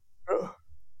Roberts, and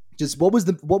just what was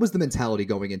the mentality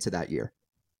going into that year?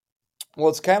 Well,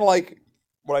 it's kind of like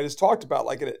what I just talked about.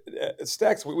 Like at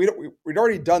Stacks, we'd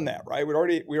already done that, right? We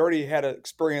already had an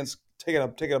experience taking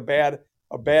a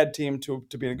bad team to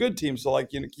being a good team. So like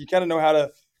you kind of know how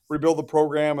to rebuild the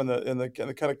program and the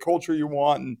kind of culture you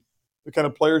want and the kind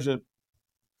of players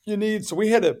you need. So we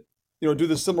had to do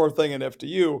the similar thing in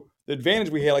FDU. The advantage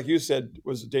we had, like you said,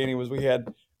 was we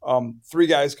had 3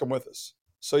 guys come with us.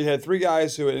 So you had 3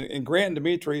 guys who, and Grant and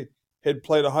Dimitri had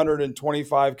played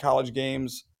 125 college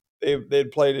games.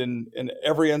 They'd played in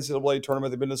every NCAA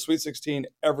tournament. They've been to Sweet 16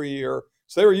 every year.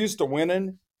 So they were used to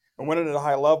winning and winning at a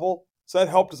high level. So that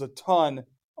helped us a ton.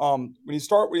 When you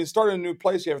start in a new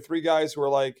place, you have 3 guys who are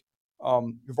like,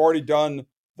 who've already done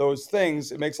those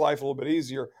things. It makes life a little bit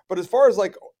easier. But as far as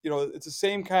like, it's the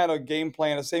same kind of game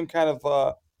plan, the same kind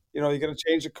of, you're going to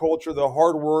change the culture, the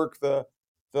hard work, the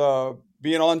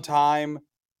being on time,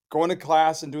 going to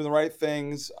class and doing the right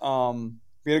things,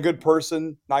 being a good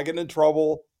person, not getting in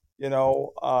trouble,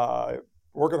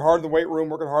 working hard in the weight room,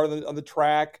 working hard on the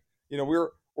track.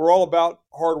 We're all about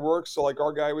hard work. So like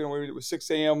our guy, we do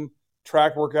 6 a.m.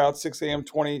 track workout, 6 a.m.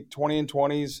 20 and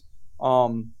 20s.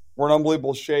 We're in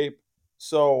unbelievable shape.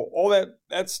 So all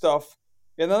that stuff.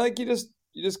 And then like you just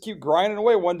keep grinding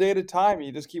away one day at a time.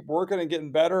 You just keep working and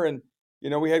getting better. And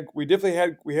we had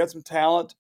some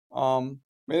talent. All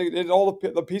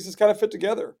the pieces kind of fit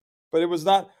together. But it was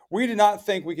not. We did not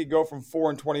think we could go from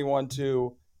 4-21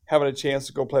 to having a chance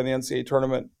to go play in the NCAA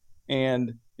tournament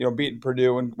and beating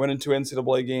Purdue and winning 2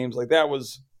 NCAA games. Like that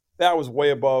was way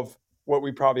above what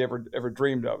we probably ever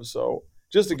dreamed of. So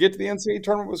just to get to the NCAA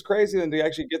tournament was crazy, and to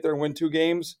actually get there and win 2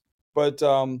 games. But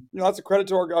that's a credit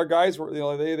to our guys.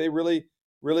 They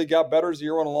really got better as the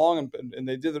year went along, and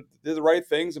they did the right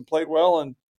things and played well,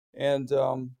 and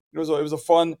it was a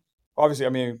fun, obviously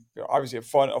a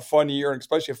fun year, and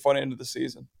especially a fun end of the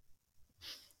season.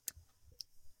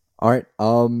 All right.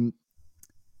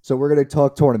 So we're gonna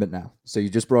talk tournament now. So you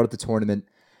just brought up the tournament.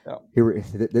 Yeah. Here,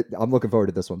 I'm looking forward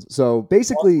to this one. So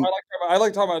basically, I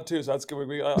like talking about it too. So that's good.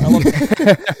 I love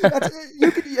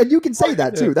it. and you can say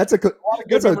that too. That's a lot of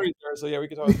good memories there. So yeah, we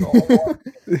can talk about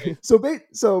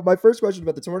So my first question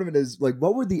about the tournament is like,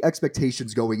 what were the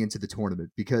expectations going into the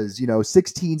tournament? Because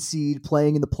 16 seed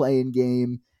playing in the play-in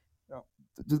game. Yeah.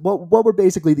 What were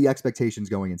basically the expectations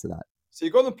going into that? So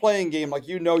you go in the playing game, like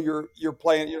you're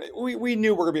playing. We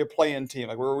knew we were going to be a play-in team.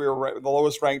 Like we were the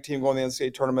lowest ranked team going to the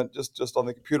NCAA tournament, just on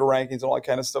the computer rankings and all that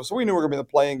kind of stuff. So we knew we were going to be in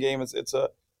the playing game. It's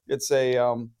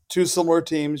two similar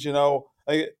teams.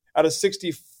 Like out of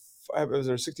 60, was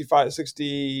there 65,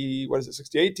 60? What is it?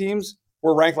 68 teams.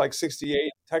 We're ranked like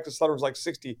 68. Texas Southern was like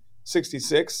 60,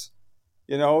 66.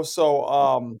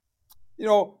 So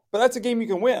but that's a game you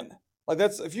can win. Like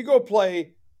that's if you go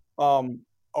play.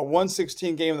 A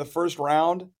 116 game in the first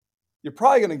round, you're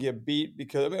probably going to get beat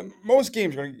because most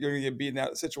games you're going to get beat in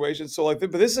that situation. So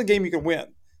but this is a game you can win.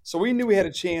 So we knew we had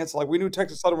a chance. Like we knew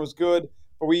Texas Southern was good,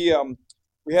 but we had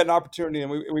an opportunity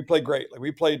and we played great. Like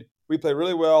we played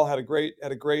really well. Had a great.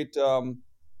 The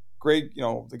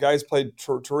guys played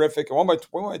terrific. And won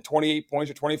by 28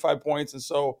 points or 25 points, and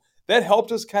so that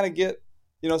helped us kind of get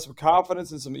some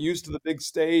confidence and some used to the big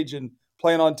stage and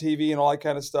playing on TV and all that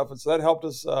kind of stuff. And so that helped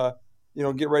us.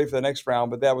 Get ready for the next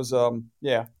round. But that was,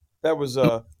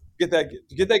 get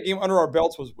that game under our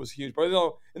belts was huge. But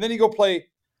and then you go play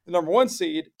the number one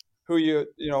seed, who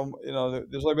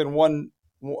there's only been one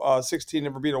 16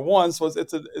 never beat a one, so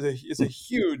it's a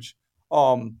huge,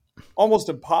 almost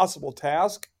impossible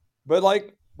task. But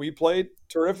like we played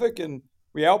terrific and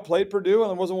we outplayed Purdue,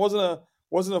 and it wasn't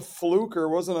a fluke or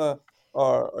wasn't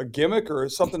a gimmick or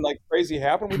something like crazy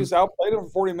happened. We just outplayed them for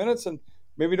 40 minutes, and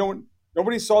maybe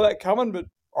nobody saw that coming, but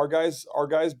our guys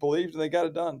believed and they got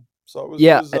it done. So it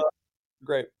was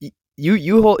great.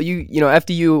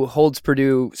 FDU holds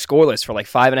Purdue scoreless for like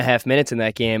 5.5 minutes in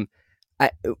that game.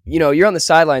 You're on the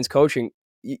sidelines coaching.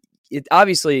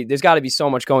 Obviously, there's got to be so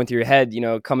much going through your head,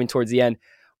 coming towards the end.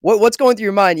 What's going through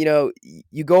your mind?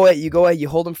 You go ahead, you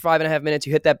hold them for 5.5 minutes,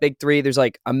 you hit that big three. There's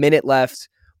like a minute left.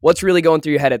 What's really going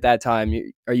through your head at that time?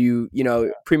 Are you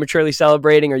prematurely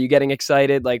celebrating? Are you getting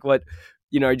excited? Like what?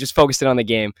 You're just focusing on the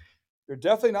game. You're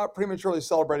definitely not prematurely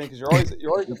celebrating because you're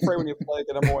always afraid when you play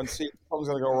the number one seed, something's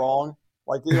going to go wrong.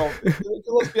 Like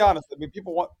let's be honest. I mean,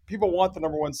 people want the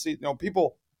number one seed.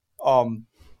 People,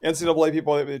 NCAA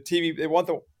people, the TV, they want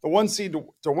the one seed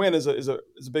to win is a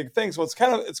big thing. So it's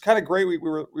kind of great.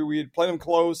 We had played them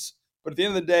close, but at the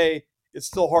end of the day, it's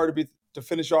still hard to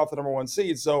finish off the number one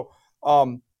seed. So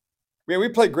we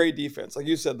played great defense, like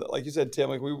you said, Tim.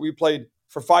 Like we played.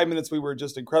 For 5 minutes, we were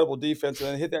just incredible defense, and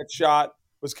then hit that shot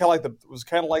was kind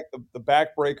of like the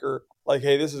backbreaker. Like,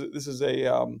 hey, this is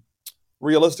a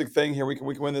realistic thing here. We can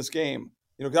win this game.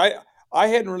 Because I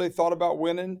hadn't really thought about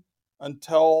winning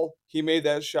until he made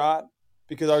that shot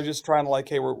because I was just trying to like,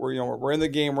 hey, we're in the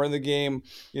game. We're in the game.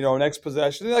 Next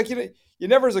possession. Like you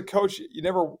never as a coach, you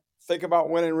never think about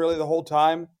winning really the whole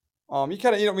time. You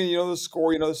kind of the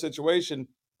score, the situation,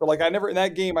 but like in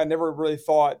that game, I never really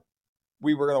thought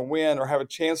we were going to win or have a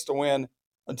chance to win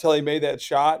until he made that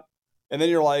shot. And then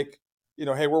you're like,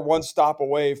 hey, we're one stop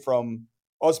away from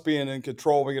us being in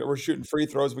control. We're shooting free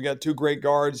throws. We got two great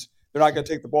guards. They're not going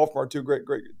to take the ball from our two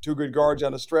good guards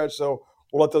on the stretch. So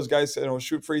we'll let those guys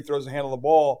shoot free throws and handle the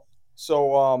ball.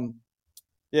 So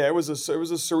it was a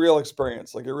surreal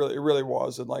experience. Like it really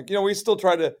was. And like, we still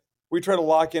try to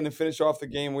lock in and finish off the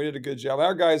game. We did a good job.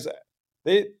 Our guys,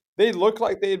 they looked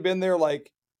like they had been there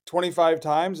like 25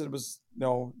 times. It was,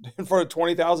 in front of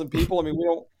 20,000 people. I mean,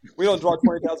 we don't draw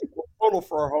 20,000 total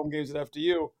for our home games at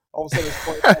FDU. All of a sudden it's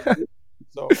 20,000 people.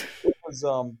 So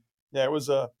it was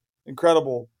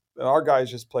incredible. And our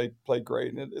guys just played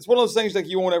great. And it's one of those things like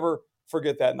you won't ever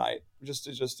forget that night. It's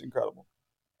just incredible.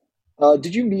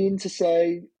 Did you mean to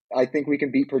say, I think we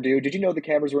can beat Purdue? Did you know the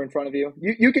cameras were in front of you?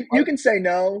 You can say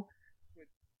no.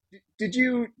 Did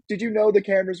you know the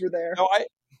cameras were there? No,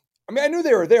 I knew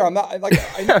they were there. I'm not like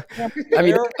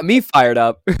me fired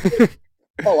up.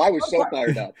 Oh, I was so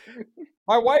fired up.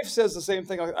 My wife says the same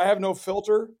thing. I have no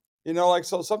filter,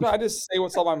 so sometimes I just say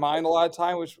what's on my mind a lot of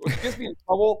time, which gets me in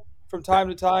trouble from time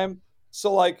to time.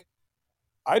 So like,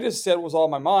 I just said what was all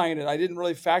on my mind, and I didn't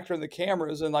really factor in the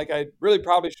cameras, and like I really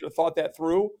probably should have thought that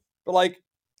through. But like,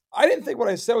 I didn't think what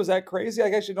I said was that crazy.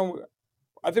 Like, actually,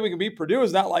 I think we can beat Purdue.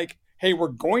 Is not like, hey, we're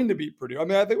going to beat Purdue. I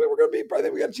mean, I think I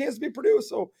think we got a chance to beat Purdue.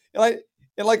 So, and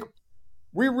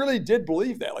we really did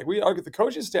believe that. Like the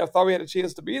coaching staff thought we had a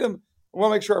chance to beat them. We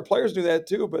want to make sure our players do that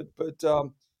too. But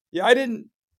I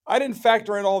didn't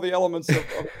factor in all the elements of the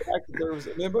fact that there was.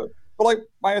 But like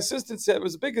my assistant said, it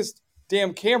was the biggest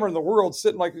damn camera in the world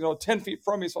sitting 10 feet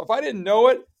from me. So if I didn't know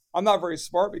it, I'm not very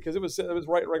smart because it was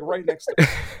right next to me.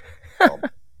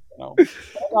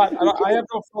 I have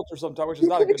no filter sometimes, which is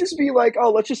not a good. Just be like,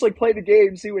 oh, let's just like play the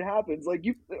game, see what happens. Like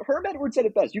Herm Edwards said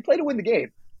it best. You play to win the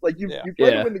game. Like you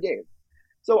play to win the game.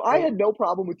 So I had no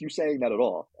problem with you saying that at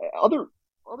all. Other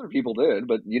people did,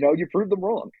 but you proved them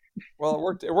wrong.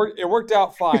 Well, it worked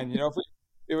out fine.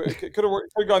 If it could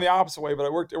have gone the opposite way, but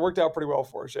it worked out pretty well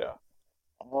for us. Yeah.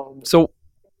 So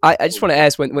I just want to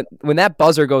ask, when that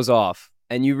buzzer goes off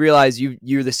and you realize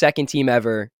you're the second team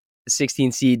ever,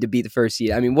 16 seed to beat the first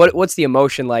seed. I mean, what's the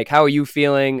emotion like? How are you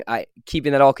feeling?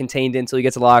 Keeping that all contained until you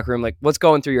get to the locker room. Like, what's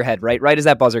going through your head right as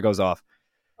that buzzer goes off?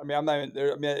 I mean, I'm not even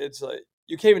there. I mean, it's like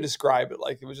you can't even describe it.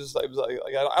 Like it was just like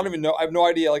I don't even know. I have no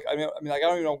idea. Like I mean, like I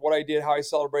don't even know what I did, how I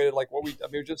celebrated, like what we. I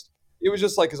mean, it was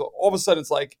just like, cause all of a sudden it's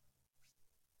like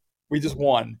we just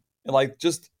won, and like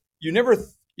just you never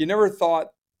thought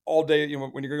all day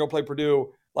when you're gonna go play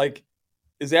Purdue, like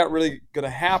is that really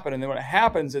gonna happen? And then when it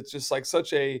happens, it's just like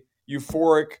such a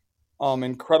euphoric,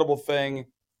 incredible thing.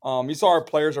 You saw our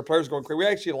players going crazy. We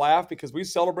actually laughed because we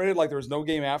celebrated like there was no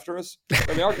game after us.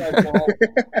 I mean, our guys were all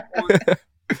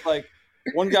like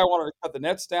one guy wanted to cut the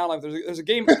nets down. Like there's a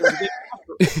game after us.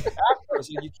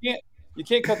 You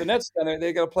can't cut the nets down.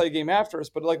 They got to play a game after us.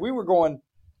 But like we were going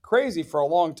crazy for a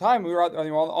long time. We were out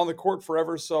on the court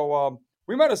forever. So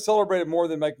we might have celebrated more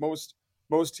than like most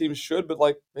teams should. But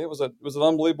like it was an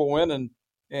unbelievable win,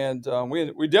 and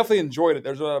we definitely enjoyed it.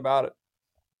 There's no doubt about it.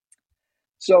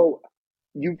 So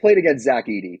you played against Zach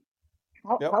Edey.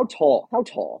 How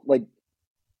tall? Like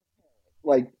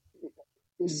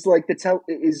is like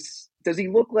does he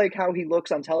look like how he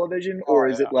looks on television, or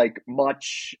is it like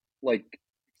much like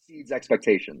exceeds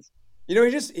expectations?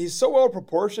 He's so well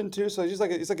proportioned too. So he's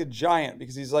like a giant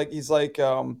because he's like he's not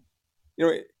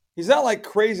like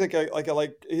crazy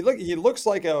he looks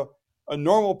like a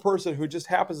normal person who just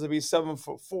happens to be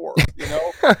 7'4".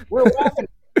 We're laughing.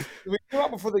 We came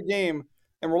out before the game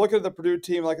and we're looking at the Purdue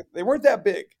team. Like they weren't that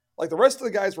big. Like the rest of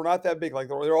the guys were not that big. Like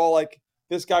they're all like,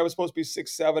 this guy was supposed to be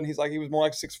 6'7". He was more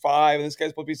like 6'5", and this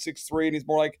guy's supposed to be 6'3", and he's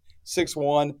more like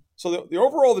 6'1". So the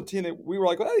overall the team, we were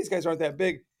like, well, these guys aren't that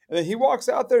big. And then he walks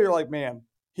out there, you're like, man,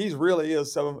 he really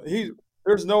is 7.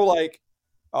 There's no like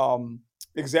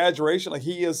exaggeration. Like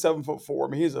he is 7'4". I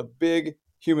mean, he's a big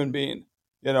human being,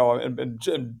 and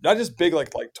not just big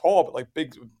like tall, but like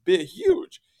big,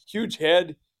 huge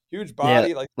head, huge body,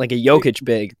 yeah, like a Jokic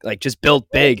big, like just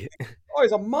built big. Oh,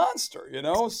 he's a monster,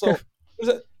 So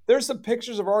there's some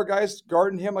pictures of our guys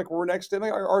guarding him, like we're next to him.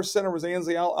 Like our center was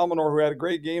Ansley Almanor, who had a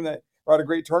great game had a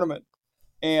great tournament.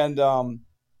 And I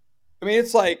mean,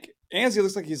 it's like Ansley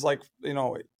looks like he's like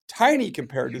tiny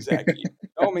compared to Zach.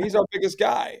 I mean, he's our biggest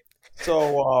guy.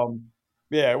 So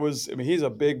yeah, it was. I mean, he's a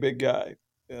big guy.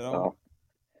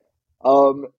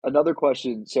 Another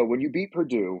question. So when you beat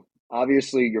Purdue,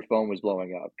 obviously your phone was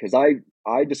blowing up because I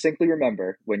distinctly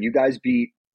remember when you guys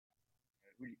beat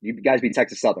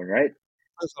Texas Southern, right?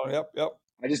 Yep.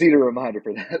 I just need a reminder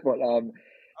for that. But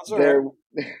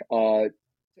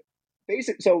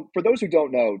so for those who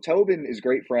don't know, Tobin is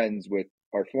great friends with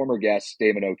our former guest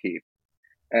Damon O'Keefe,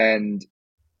 and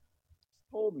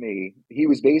told me he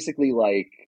was basically like,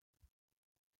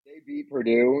 they beat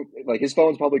Purdue, like his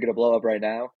phone's probably going to blow up right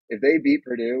now. If they beat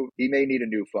Purdue, he may need a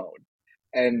new phone.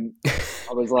 And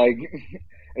I was like,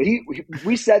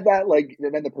 we said that, like,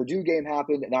 and then the Purdue game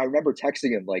happened, and I remember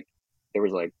texting him, like, there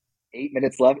was like 8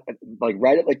 minutes left, like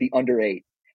right at like the under 8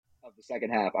 of the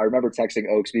second half. I remember texting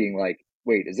Oaks being like,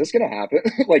 wait, is this going to happen?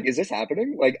 Like, is this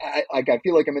happening? Like, I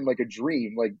feel like I'm in like a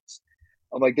dream. Like,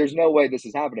 I'm like, there's no way this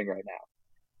is happening right now.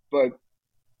 But the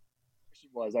question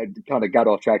was, I kind of got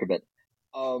off track a bit.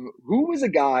 Who was a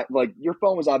guy, like, your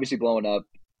phone was obviously blowing up.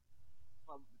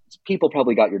 People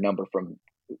probably got your number from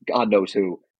God knows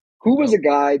who. Who was a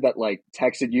guy that like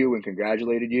texted you and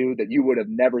congratulated you that you would have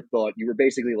never thought? You were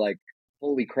basically like,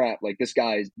 holy crap, like this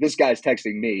guy's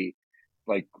texting me.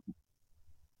 Like,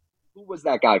 who was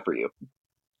that guy for you?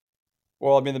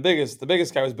 Well, I mean, the biggest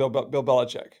guy was Bill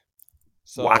Belichick.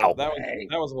 So wow, that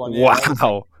was one. Yeah,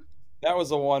 wow, that was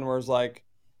the one where it's like,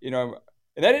 and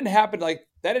that didn't happen right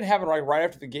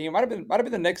after the game. Might have been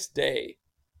the next day.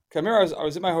 Cause I remember I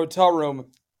was in my hotel room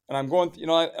and I'm going,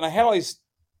 and I had all these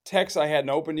texts I hadn't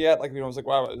opened yet. Like, I was like,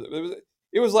 wow,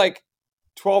 it was like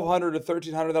 1,200 to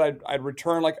 1,300 that I'd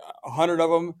return like 100 of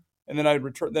them, and then I'd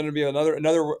return. Then it'd be another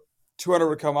 200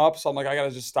 would come up. So I'm like, I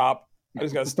gotta just stop. I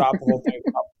just gotta stop the whole thing.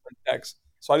 Text.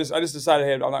 So I just decided,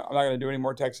 hey, I'm not gonna do any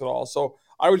more texts at all. So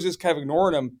I was just kind of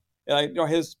ignoring him, and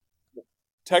his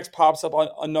text pops up on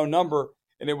unknown number,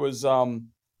 and it was a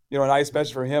nice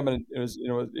message for him, and it was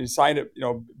he signed it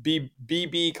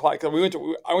BB class. I went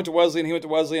to Wesleyan, he went to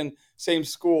Wesleyan, same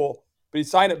school, but he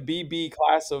signed it BB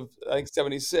class of I think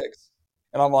 76,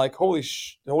 And I'm like, holy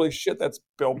shit, that's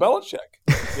Bill Belichick.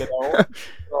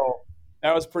 So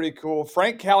that was pretty cool.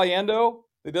 Frank Caliendo.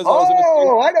 I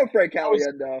know Frank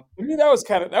Caliendo. I mean, that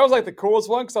was like the coolest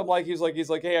one because I'm like, he's like,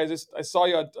 hey, I saw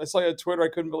you on Twitter. I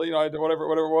couldn't believe, whatever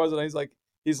it was. And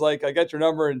he's like, I got your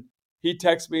number, and he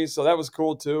texted me, so that was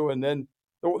cool too. And then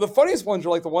the funniest ones are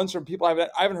like the ones from people I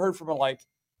haven't heard from in like,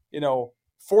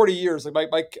 40 years. Like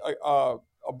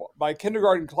my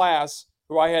kindergarten class,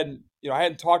 who I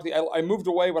hadn't talked to. I moved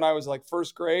away when I was like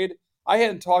first grade. I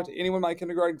hadn't talked to anyone in my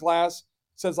kindergarten class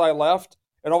since I left.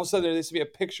 And all of a sudden, there used to be a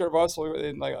picture of us,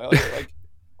 in like when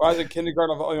I was in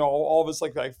kindergarten, all of us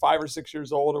like 5 or 6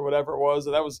 years old or whatever it was.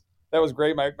 And that was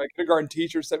great. My kindergarten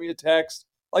teacher sent me a text,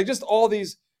 like just all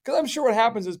these, because I'm sure what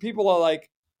happens is people are like,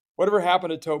 whatever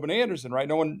happened to Tobin Anderson, right?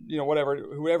 No one,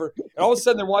 whoever. And all of a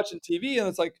sudden, they're watching TV, and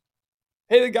it's like,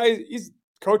 hey, the guy, he's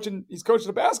coaching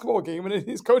a basketball game, and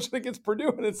he's coaching against Purdue,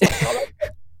 and it's like, oh,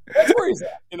 that's where he's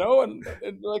at, and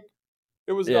like.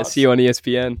 It was see you on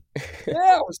ESPN.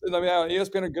 Yeah,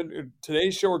 ESPN,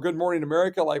 Today's Show or Good Morning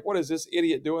America. Like, what is this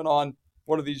idiot doing on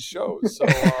one of these shows? So,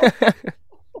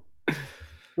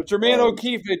 but Jermaine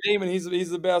O'Keefe, Damon, he's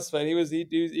the best, man. He was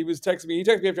texting me. He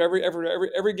texts me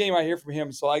after every game I hear from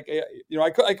him. So I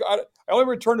only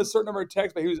returned a certain number of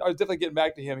texts, but I was definitely getting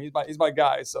back to him. He's my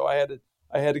guy, so I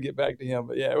had to get back to him.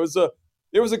 But yeah, it was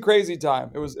a crazy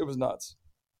time. It was nuts.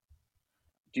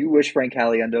 Do you wish Frank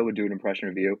Caliendo would do an impression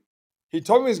of you? He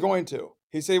told me he was going to.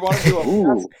 He said he wanted to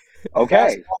do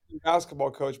a basketball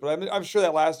coach, but I'm sure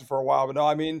that lasted for a while. But no,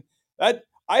 I mean,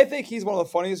 I think he's one of the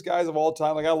funniest guys of all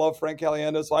time. Like, I love Frank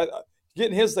Caliendo, so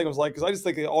getting his thing was like, because I just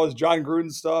think all his John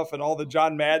Gruden stuff and all the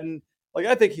John Madden. Like,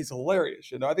 I think he's hilarious.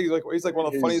 I think he's like one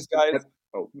of the funniest guys.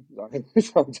 Oh,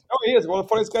 sorry. No, he is one of the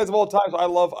funniest guys of all time. So I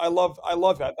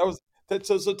love that.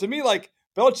 So to me, like,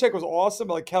 Belichick was awesome.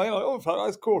 Like, Caliendo,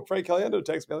 that's cool. Frank Caliendo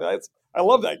texts me. I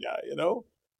love that guy.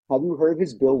 Have you heard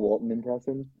his Bill Walton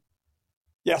impression?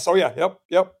 Yes. Oh, yeah.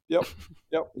 Yep.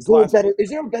 Is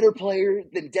there a better player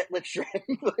than Detlef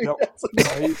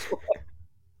Schrempf?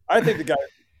 I think the guy,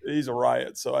 he's a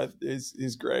riot. So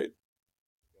he's great.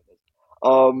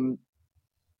 How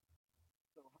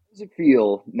does it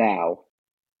feel now?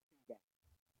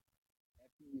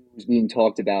 FDU is being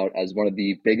talked about as one of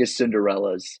the biggest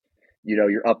Cinderellas.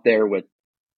 You're up there with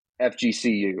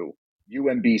FGCU,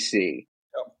 UMBC.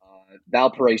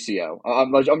 Valparaiso.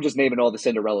 I'm just naming all the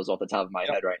Cinderellas off the top of my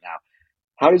head right now.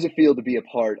 How does it feel to be a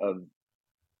part of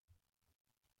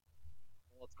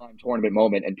all-time tournament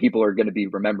moment, and people are going to be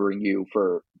remembering you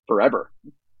for forever?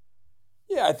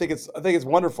 Yeah, I think it's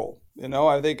wonderful.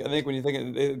 I think when you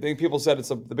think people said it's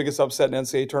the biggest upset in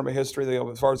NCAA tournament history,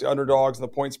 as far as the underdogs and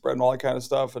the point spread and all that kind of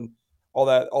stuff and all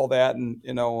that, and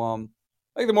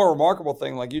I think the more remarkable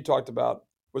thing, like you talked about,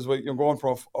 was going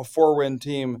from a 4-win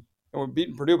team. And we're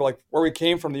beating Purdue, but like where we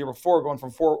came from the year before, going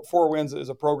from four wins as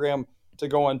a program to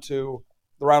going to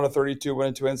the round of 32,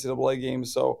 winning 2 NCAA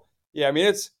games. So yeah, I mean,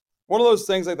 it's one of those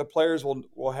things like the players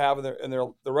will have in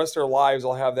the rest of their lives.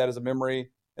 They'll have that as a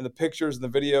memory, and the pictures and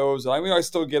the videos. And I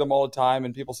still get them all the time,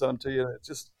 and people send them to you.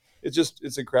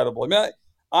 It's incredible. I mean,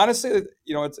 honestly,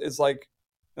 it's like,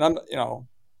 and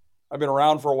I've been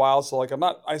around for a while, so like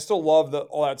I still love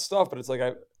all that stuff, but it's like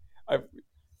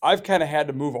I've kind of had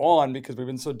to move on because we've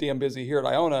been so damn busy here at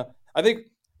Iona. I think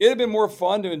it'd have been more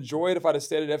fun to enjoy it if I'd have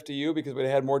stayed at FDU because we'd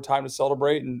had more time to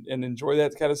celebrate and enjoy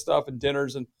that kind of stuff and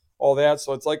dinners and all that.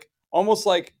 So it's like almost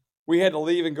like we had to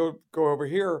leave and go over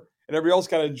here, and everybody else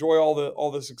got to enjoy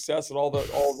all the success and all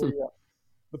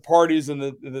the parties and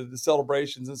the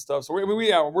celebrations and stuff. So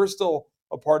we're still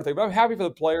a part of things. But I'm happy for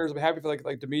the players. I'm happy for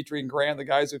like Dimitri and Grant, the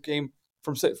guys who came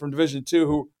from Division II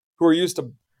who are used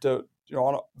to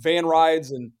on van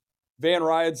rides and you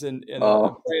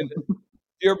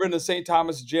ever been to St.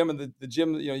 Thomas Gym and the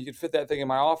gym, you could fit that thing in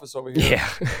my office over here. Yeah.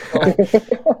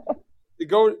 To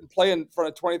go and play in front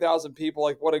of 20,000 people,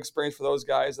 like what an experience for those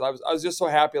guys. And I was just so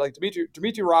happy. Like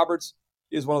Dimitri Roberts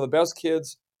is one of the best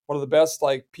kids, one of the best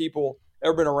like people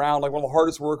ever been around, like one of the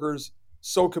hardest workers,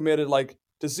 so committed. Like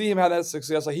to see him have that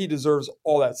success, like he deserves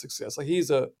all that success. Like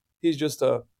he's just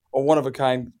a one of a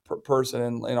kind person,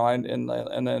 and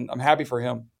and I'm happy for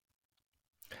him.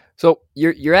 So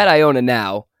you're at Iona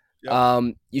now.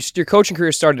 Yep. Your coaching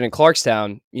career started in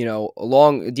Clarkstown.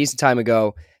 A decent time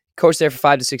ago. Coached there for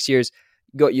 5 to 6 years.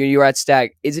 You were at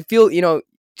Stack. Does it feel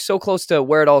so close to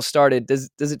where it all started? Does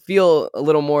it feel a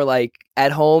little more like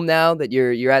at home now that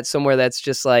you're at somewhere that's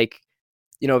just like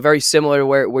very similar to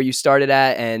where you started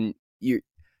at, and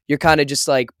you're kind of just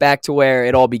like back to where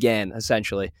it all began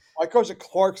essentially? I coached at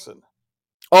Clarkson.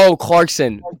 Oh,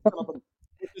 Clarkson.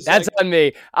 That's on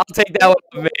me. I'll take that one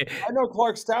on me. I know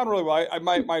Clarkstown really well.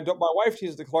 My wife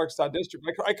teaches the Clarkstown district.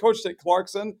 I coached at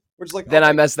Clarkson, which is like. Then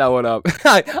I messed that one up.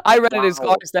 I read it as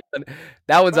Clarkstown.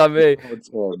 That one's on me.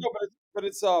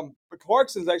 But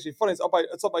Clarkson's actually funny. It's up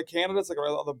by Canada. It's like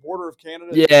on the border of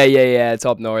Canada. Yeah. It's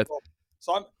up north.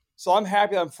 So I'm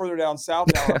happy I'm further down south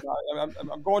now.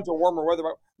 I'm going to warmer weather.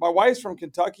 My wife's from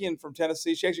Kentucky and from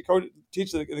Tennessee. She actually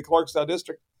teaches in the Clarkstown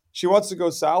district. She wants to go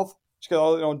south. She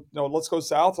goes, let's go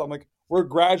south. So I'm like, we're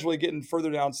gradually getting further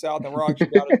down south, and we're actually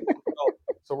down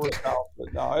so we're south.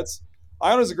 But no,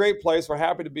 Iona's a great place. We're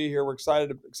happy to be here. We're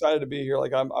excited to be here.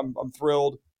 Like I'm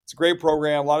thrilled. It's a great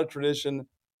program, a lot of tradition,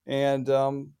 and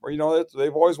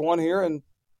they've always won here, and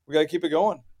we got to keep it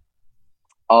going.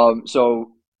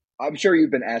 So I'm sure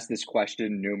you've been asked this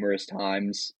question numerous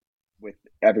times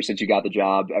ever since you got the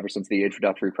job, ever since the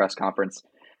introductory press conference,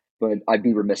 but I'd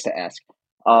be remiss to ask.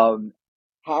 So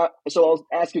I was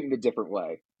asking it a different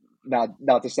way,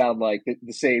 not to sound like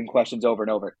the same questions over and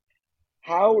over.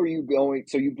 How are you going?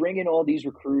 So you bring in all these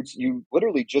recruits. You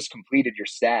literally just completed your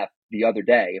staff the other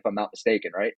day, if I'm not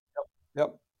mistaken, right?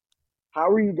 Yep. How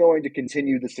are you going to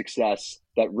continue the success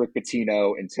that Rick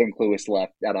Pitino and Tim Cluess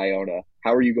left at Iona?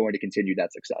 How are you going to continue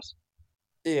that success?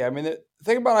 Yeah, I mean, the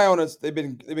thing about Iona is they've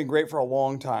been great for a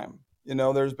long time.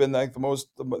 There's been like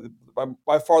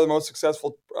by far the most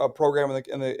successful program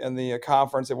in the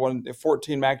conference. They've won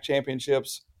 14 MAC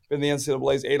championships. Been in the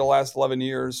NCAA's 8 of the last 11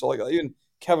 years. So like even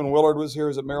Kevin Willard was here.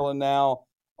 Who's at Maryland now.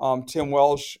 Tim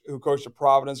Welsh, who coached at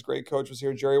Providence, great coach, was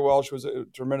here. Jerry Welsh, who was a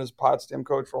tremendous Potsdam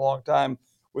coach for a long time,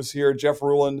 was here. Jeff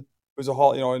Ruland, who's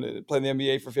played in the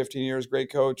NBA for 15 years,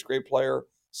 great coach, great player.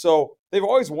 So they've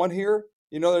always won here.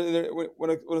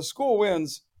 When a school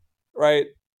wins, right,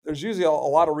 there's usually a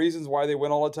lot of reasons why they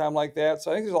win all the time like that.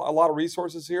 So I think there's a lot of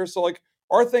resources here. So like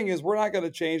our thing is we're not going to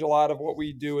change a lot of what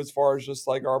we do as far as just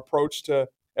like our approach to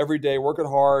every day, working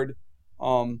hard,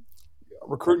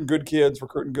 recruiting good kids,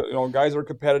 recruiting good, guys that are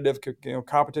competitive.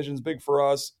 Competition's big for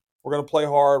us. We're going to play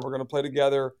hard. We're going to play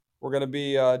together. We're going to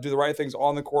be do the right things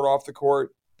on the court, off the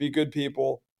court, be good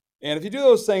people. And if you do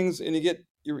those things and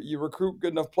you recruit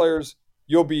good enough players,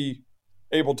 you'll be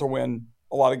able to win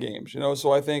a lot of games.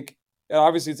 So I think, and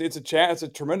obviously it's a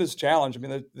tremendous challenge. I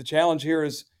mean, the challenge here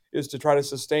is to try to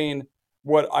sustain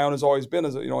what Iona's always been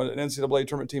as an NCAA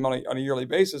tournament team on a yearly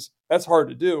basis. That's hard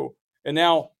to do. And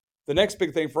now the next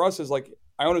big thing for us is like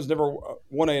Iona's never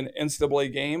won an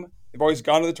NCAA game. They've always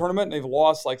gone to the tournament and they've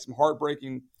lost like some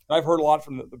heartbreaking. And I've heard a lot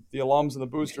from the alums and the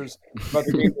boosters about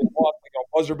the games they've lost, like a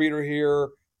buzzer beater here,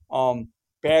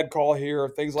 bad call here,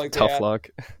 things like that. Tough luck.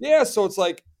 Yeah, so it's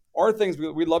like our things.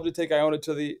 We'd love to take Iona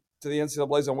to the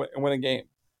NCAA's and win a game.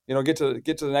 Get to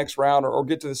the next round or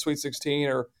get to the Sweet 16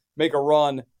 or make a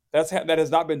run. That has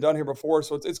not been done here before.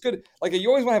 So it's good. Like you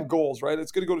always want to have goals, right?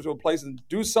 It's good to go to a place and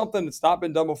do something that's not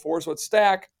been done before. So it's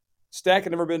Stack. Stack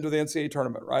had never been to the NCAA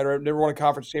tournament, right? Or never won a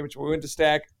conference championship. We went to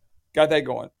Stack, got that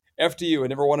going. FDU had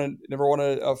never won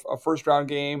a first round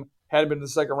game. Hadn't been to the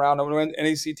second round. No one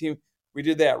NEC team. We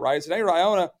did that, right? So now you're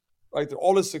Iona. Like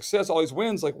all this success, all these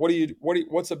wins. Like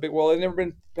what's a big? Well, they've never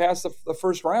been past the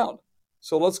first round.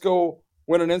 So let's go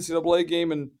win an NCAA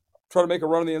game and try to make a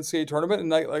run in the NCAA tournament. And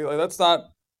like that's not.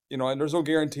 And there's no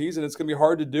guarantees, and it's going to be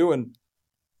hard to do. And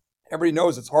everybody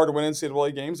knows it's hard to win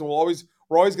NCAA games, and we're always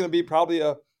going to be probably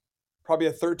a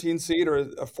 13 seed or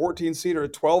a 14 seed or a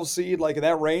 12 seed, like in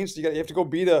that range. So you have to go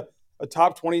beat a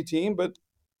top 20 team, but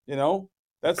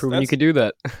that's proving you could do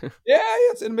that. Yeah,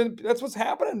 that's what's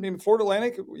happening. I mean, Florida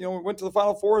Atlantic, we went to the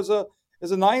Final Four as a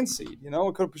 9 seed.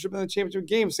 It could have been the championship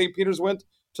game. St. Peter's went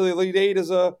to the Elite Eight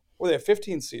as a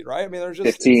 15 seed, right? I mean, there's just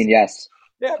 15, yes.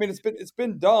 Yeah, I mean, it's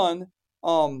been done.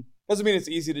 Doesn't mean it's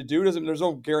easy to do. There's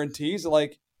no guarantees.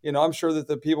 Like, I'm sure that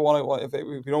the people want to, if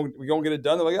we don't get it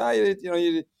done, they're like,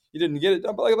 you didn't get it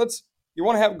done. But like, you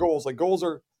want to have goals. Like goals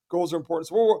are important.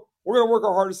 So we're going to work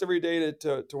our hardest every day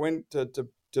to win, to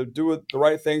do the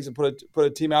right things and put a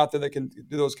team out there that can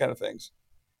do those kind of things.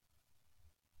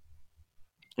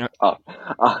 Yeah.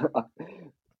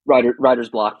 Writer's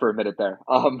block for a minute there.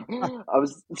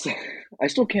 I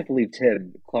still can't believe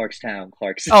Tim Clarkstown.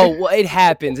 Oh, well, it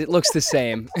happens. It looks the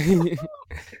same.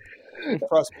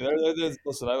 Trust me.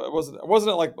 Listen, it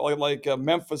wasn't like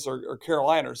Memphis or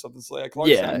Carolina or something. So like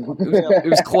yeah, it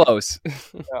was close.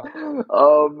 Yeah.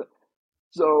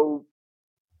 So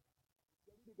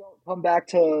come back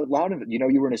to Loudon.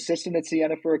 You were an assistant at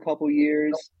Siena for a couple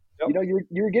years. Yep.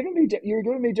 You were giving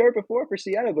me dirt before for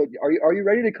Siena, but are you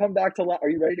ready to come back to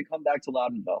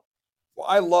Loudonville? Well,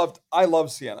 I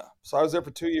loved Siena. So I was there for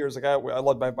 2 years. Like I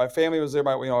loved my family was there.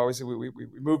 Obviously we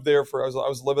moved there I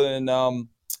was living in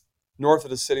north of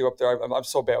the city up there. I'm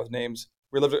so bad with names.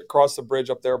 We lived across the bridge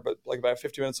up there, but like about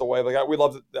 50 minutes away. Like we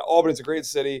loved it. Albany's a great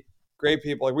city, great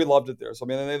people. Like we loved it there. So I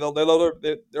mean,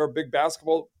 they're a big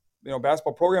basketball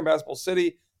program, basketball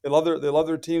city. They love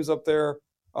their teams up there.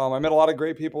 I met a lot of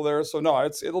great people there. So no,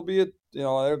 it'll be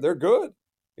they're good.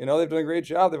 They've done a great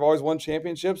job. They've always won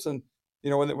championships. And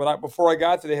before I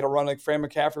got there, they had a run. Like Fran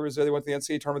McCaffrey was there. They went to the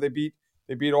NCAA tournament.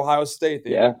 They beat Ohio State.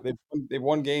 They've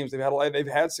won games. They've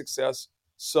had success.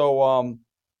 So I'll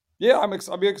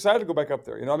be excited to go back up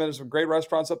there. There's some great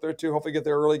restaurants up there too. Hopefully get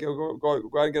there early. Go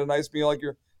out and get a nice meal. Like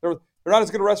they're not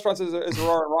as good restaurants as there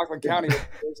are in Rockland County.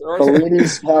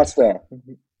 Bellini's pasta,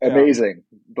 amazing.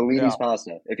 Bellini's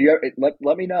pasta. If you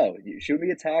let me know, shoot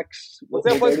me a text. What's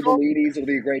that place called? Bellini's. It'll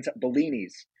be a great time.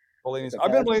 Bellini's.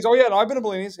 I've been to Bellini's. Oh yeah, no, I've been to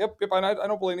Bellini's. Yep, I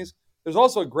know Bellini's. There's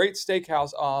also a great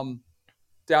steakhouse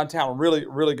downtown. Really,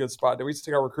 really good spot that we used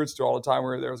to take our recruits to all the time. We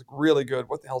were there. It was really good.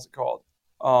 What the hell's it called?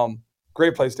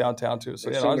 Great place downtown too. So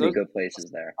there's so many good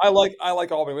places there. I like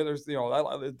Albany. There's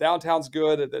downtown's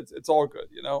good. It's all good.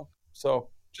 So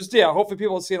just hopefully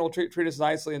people will see it will treat us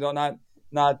nicely and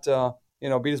not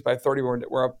beat us by 30.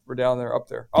 We're down there up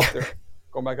there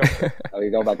going back up there. Oh, you're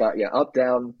going back out? Yeah, up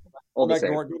down. All go back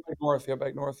north. Yeah,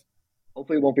 back north.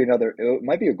 Hopefully it won't be another. It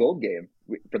might be a gold game.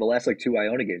 For the last 2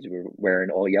 Iona games, we were wearing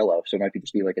all yellow, so it might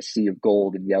just be like a sea of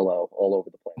gold and yellow all over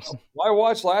the place. Well, I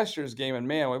watched last year's game, and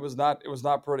man, it was not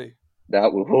pretty.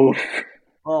 That was.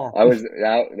 Oh. That was.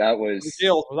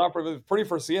 It was not pretty. It was pretty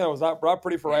for Siena. It was not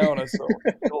pretty for Iona. So,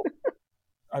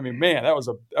 I mean, man, that was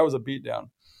a beatdown.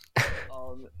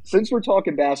 Since we're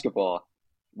talking basketball,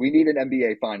 we need an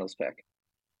NBA Finals pick.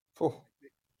 Oh.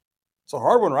 It's a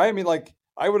hard one, right? I mean, like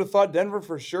I would have thought Denver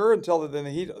for sure until then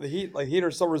the Heat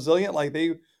are so resilient. Like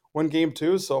they won Game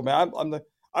 2. So man,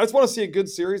 I just want to see a good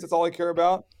series. That's all I care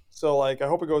about. So like I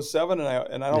hope it goes 7. And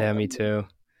I don't. Yeah, me too.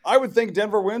 I would think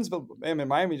Denver wins, but man,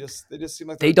 Miami they just seem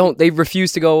like they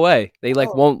refuse to go away. They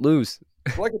won't lose.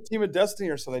 They're like a team of destiny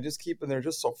or so. They just keep and they're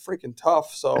just so freaking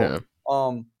tough. So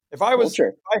if I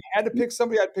had to pick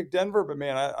somebody, I'd pick Denver. But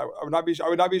man, I would not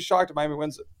be shocked if Miami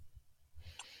wins it.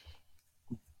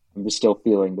 I'm just still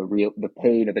feeling the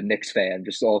pain of a Knicks fan,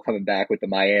 just all coming back with the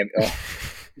Miami.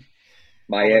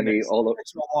 Miami, all the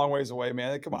Knicks are a long ways away,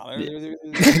 man. Come on.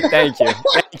 Thank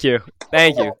you.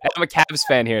 I'm a Cavs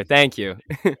fan here. Thank you.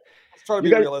 Let's try to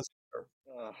be realistic.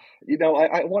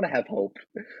 I want to have hope.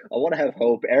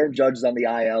 Aaron Judge is on the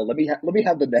IL. Let me have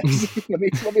the Knicks. let me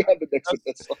have the Knicks with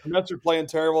this one. The Mets are playing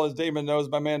terrible, as Damon knows.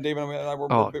 My man Damon and I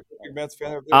were big Mets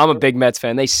fan. I'm a big Mets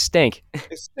fan. They stink.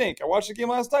 They stink. I watched the game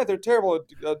last night. They're terrible.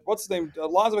 What's his name?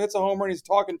 Alonzo hits a homer and he's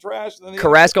talking trash. And then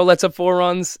Carrasco lets up 4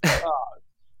 runs.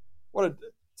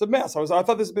 It's a mess. I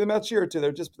thought this would be the Mets year too.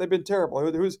 They've been terrible.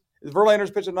 Is Verlander's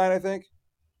pitching 9? I think.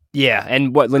 Yeah,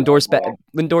 and what Lindor's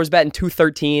batting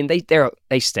 213.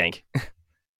 They stink.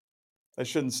 They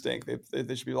shouldn't stink.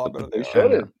 They should be a lot better. They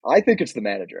should. I think it's the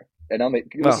manager, and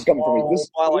this is coming from me.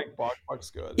 I like Buck.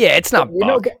 Buck's good. Yeah, it's not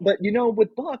Buck. But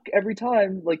with Buck, every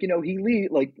time he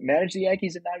managed the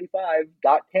Yankees in '95,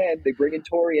 got canned. They bring in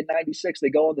Torrey in '96. They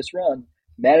go on this run.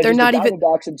 Manages the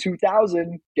Diamondbacks in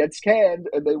 2000, gets canned,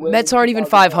 and they win. Mets aren't even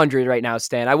 500 right now,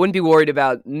 Stan. I wouldn't be worried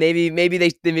about maybe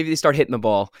they start hitting the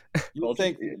ball. You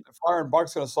think firing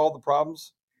Buck's going to solve the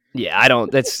problems? Yeah, I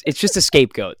don't. It's just a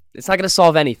scapegoat. It's not going to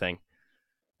solve anything.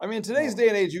 I mean, in today's day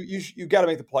and age, you got to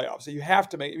make the playoffs. So you have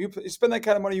to make. If you spend that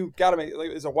kind of money, you got to make.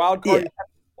 Like, it's a wild card. Yeah. You have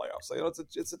to make the playoffs.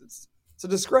 It's a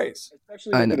disgrace.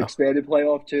 Especially with an expanded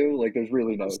playoff too. Like there's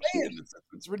really no excuse.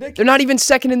 It's ridiculous. They're not even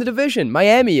second in the division.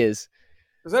 Miami is.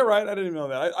 Is that right? I didn't even know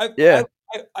that.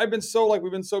 I've been so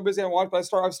we've been so busy on watching. I've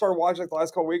started watching the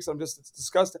last couple of weeks. It's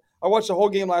disgusting. I watched the whole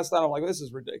game last night. I'm like, this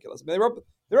is ridiculous. I mean,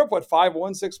 they're up what 5-1,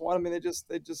 6-1. I mean, they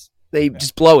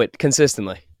just blow it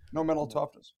consistently. No mental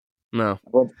toughness. No.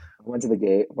 I went to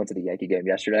the Yankee game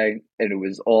yesterday, and it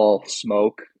was all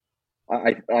smoke.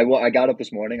 I got up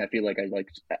this morning. I feel like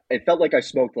it felt like I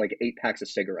smoked 8 packs of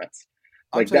cigarettes.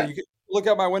 I'm telling you. Look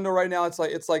out my window right now. It's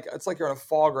like you're in a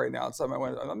fog right now outside my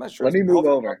window. I'm not sure. Let me move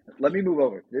over.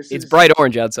 It's bright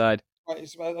orange outside.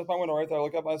 That's my window right there.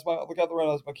 Look out the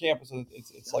window. That's my campus.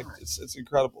 It's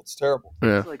incredible. It's terrible.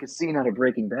 Yeah. It's like a scene out of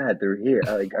Breaking Bad. They're here.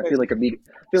 I feel like a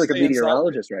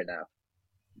meteorologist right now.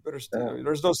 Better stay.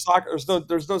 There's no soccer.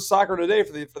 There's no soccer today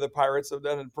for the Pirates of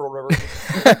down in Pearl River.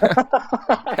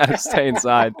 Gotta stay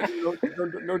inside.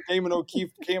 No Damon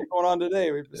O'Keefe camp going on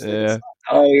today. Yeah.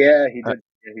 Oh yeah, he did.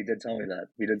 Yeah, he did tell me that.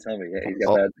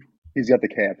 Yeah, he's got the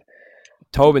camp.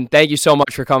 Tobin, thank you so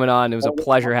much for coming on. It was a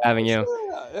pleasure having you.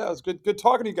 Yeah, it was good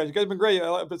talking to you guys. You guys have been great.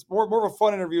 It's more of a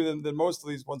fun interview than most of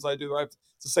these ones I do. It's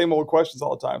the same old questions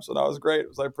all the time. So that was great.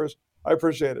 I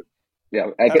appreciate it.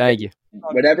 Yeah, thank you.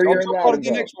 Whenever you're in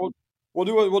that, we'll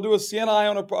do a Siena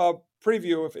Iona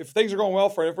preview if things are going well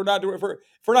for it. If we're not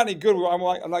any good,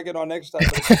 I'm not getting on next time.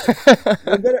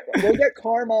 we'll get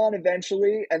Carm on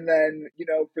eventually, and then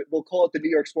we'll call it the New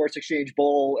York Sports Exchange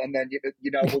Bowl, and then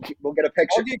we'll get a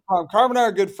picture. Carm and I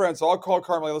are good friends, so I'll call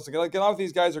Carm. Like, listen, get on with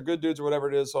these guys are good dudes or whatever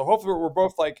it is. So hopefully we're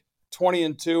both like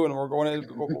 20-2, and we're going in.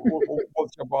 We'll both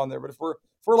jump on there. But if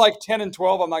we're like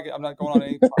 10-12, I'm not going on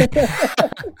any.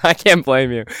 I can't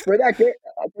blame you for that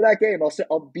game.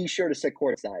 I'll be sure to sit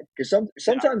courtside because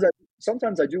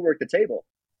sometimes I do work the table.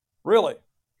 Really?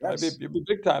 Yes. It'd be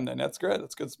big time then. That's great.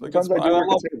 That's good.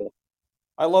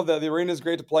 I love that. The arena is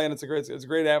great to play, and it's a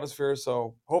great atmosphere.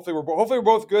 So hopefully we're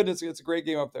both good. And it's a great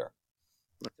game up there.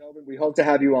 Tobin, we hope to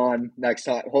have you on next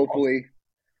time. Hopefully,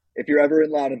 if you're ever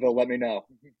in Loudonville, let me know.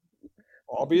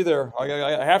 I'll be there.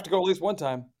 I have to go at least one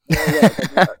time.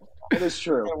 It is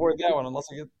true. Can't avoid that one unless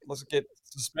I get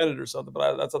suspended or something.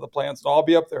 But that's not the plan. So I'll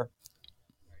be up there.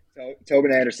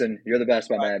 Tobin Anderson, you're the best,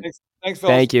 my man. Thanks,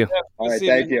 fellas. Thank you. Yeah, all right,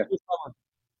 thank you.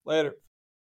 Later.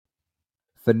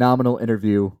 Phenomenal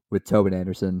interview with Tobin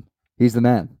Anderson. He's the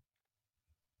man.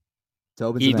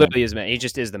 He literally is the man. He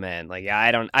just is the man. Like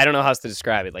I don't know how else to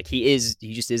describe it. Like he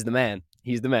just is the man.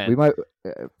 He's the man. We might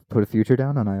put a future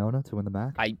down on Iona to win the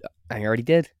MAC. I already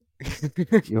did.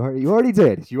 You already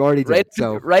did.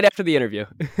 Right after the interview.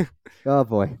 Oh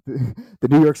boy, the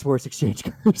New York Sports Exchange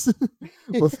curse.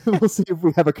 we'll see if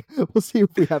we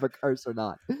have a curse or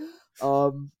not.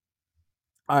 All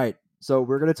right, so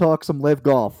we're gonna talk some LIV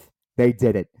golf. They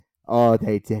did it. Oh,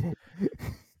 they did it.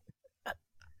 All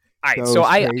right, those so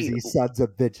crazy sons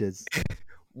of bitches.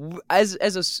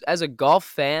 As a golf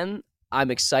fan, I'm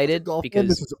excited because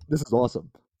this is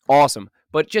awesome. Awesome,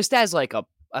 but just as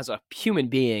a human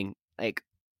being, like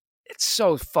it's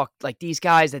so fucked. Like these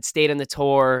guys that stayed on the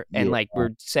tour and like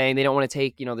we're saying they don't want to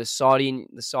take the Saudi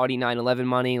 9/11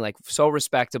 money. Like so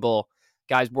respectable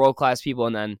guys, world class people,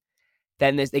 and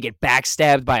then they get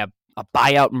backstabbed by a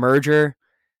buyout merger.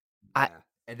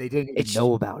 And they didn't even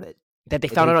know about it. That they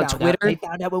found out on Twitter. They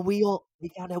found out when we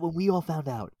all found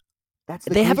out. That's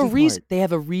they have a reason. They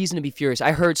have a reason to be furious.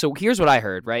 I heard. So here's what I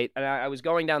heard. Right, and I was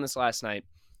going down this last night.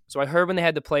 So I heard when they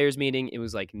had the players meeting, it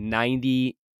was like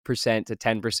 90% to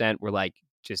 10% were like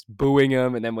just booing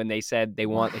them, and then when they said they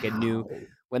want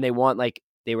like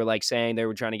they were like saying they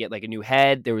were trying to get like a new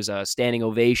head, there was a standing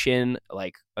ovation,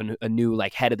 like a new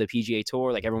like head of the PGA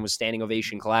Tour, like everyone was standing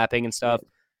ovation, clapping and stuff.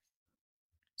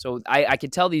 So I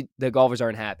could tell the golfers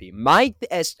aren't happy. I'm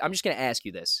just going to ask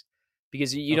you this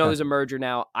because know there's a merger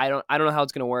now. I don't know how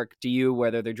it's going to work. Do you,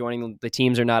 whether they're joining the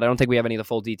teams or not? I don't think we have any of the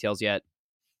full details yet.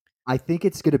 I think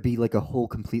it's going to be like a whole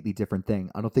completely different thing.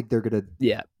 I don't think they're going to.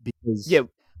 Yeah. Because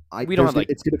we don't have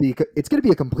like it's going to be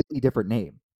a completely different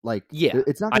name. Like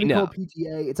it's not going to be called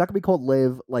PGA. It's not going to be called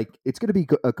LIV. Like it's going to be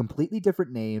a completely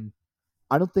different name.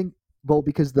 I don't think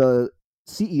because the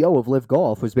CEO of LIV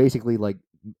Golf was basically like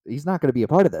he's not going to be a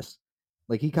part of this.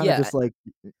 Like he kind of just like.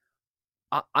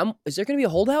 Is there going to be a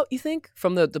holdout? You think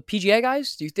from the PGA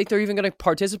guys? Do you think they're even going to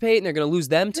participate and they're going to lose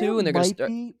them too? And they're going to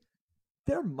start.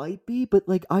 There might be, but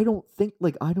like I don't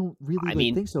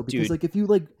really think so because like if you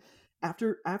like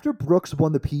after Brooks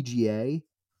won the PGA,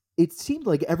 it seemed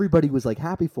like everybody was like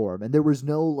happy for him, and there was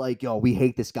no like, yo, we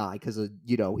hate this guy because of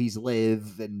he's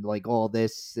LIV and like all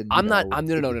this. And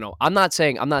no. I'm not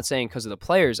saying because of the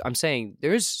players. I'm saying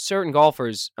there's certain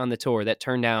golfers on the tour that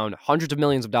turn down hundreds of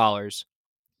millions of dollars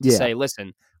to say,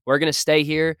 listen, we're gonna stay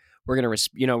here. We're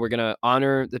gonna we're gonna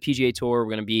honor the PGA Tour.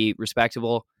 We're gonna be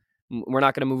respectable. We're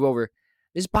not gonna move over.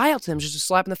 This buyout to them is just a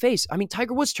slap in the face. I mean,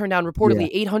 Tiger Woods turned down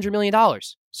reportedly $800 million.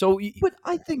 So, but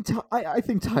I think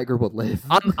Tiger would live.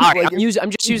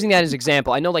 I'm just using that as an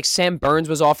example. I know like Sam Burns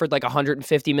was offered like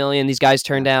 $150 million. These guys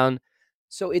turned down.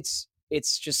 So it's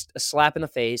just a slap in the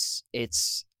face.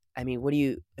 What are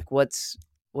you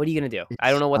gonna do?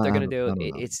 I don't know what they're gonna do.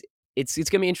 It's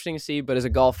gonna be interesting to see. But as a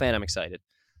golf fan, I'm excited.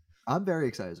 I'm very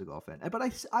excited as a golf fan. But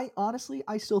I honestly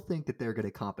still think that they're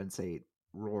gonna compensate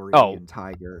Rory and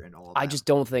Tiger and all that. I just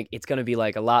don't think it's going to be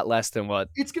like a lot less than what.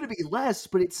 It's going to be less,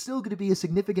 but it's still going to be a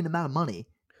significant amount of money.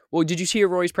 Well, did you see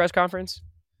Rory's press conference?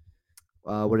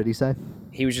 What did he say?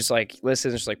 He was just like,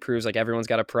 listen, just like proves like everyone's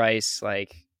got a price.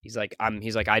 Like he's like, I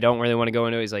don't really want to go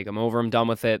into it. He's like, I'm over, I'm done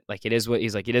with it. Like it is what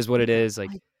it is.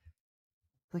 Like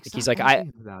he's like,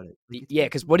 about it.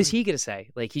 Because what is he going to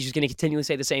say? Like he's just going to continually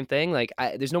say the same thing. Like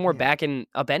there's no more backing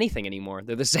up anything anymore.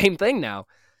 They're the same thing now.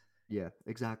 Yeah,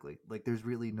 exactly. Like, there's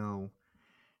really no.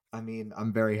 I mean,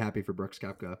 I'm very happy for Brooks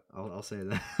Koepka. I'll say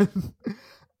that.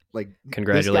 Like,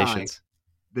 congratulations.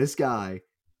 This guy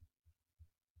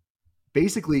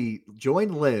basically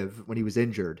joined LIV when he was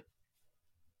injured,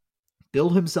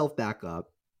 built himself back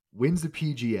up, wins the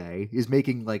PGA, is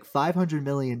making like $500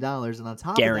 million, and on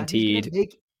top guaranteed, of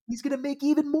that, he's gonna make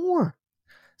even more.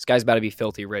 This guy's about to be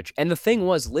filthy rich. And the thing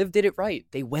was, LIV did it right.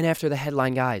 They went after the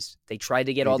headline guys. They tried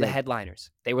to get the headliners.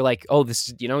 They were like, "Oh, this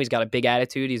is, he's got a big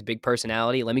attitude. He's a big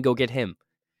personality. Let me go get him."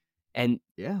 And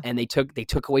they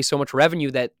took away so much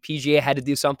revenue that PGA had to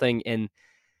do something. And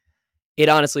it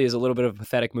honestly is a little bit of a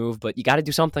pathetic move, but you got to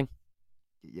do something.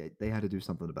 Yeah, they had to do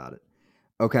something about it.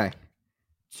 Okay,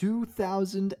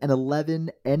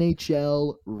 2011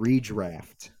 NHL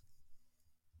redraft.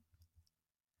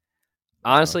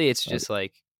 Honestly, it's just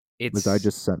like it's. I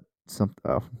just sent some.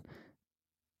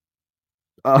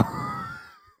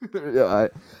 I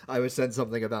was sent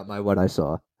something about what I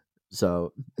saw.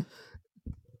 So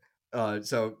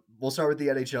we'll start with the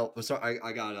NHL.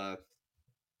 I got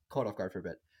caught off guard for a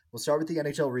bit. We'll start with the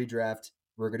NHL redraft.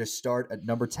 We're gonna start at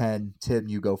number 10. Tim,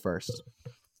 you go first.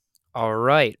 All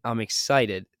right, I'm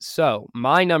excited. So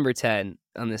my number 10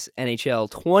 on this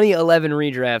NHL 2011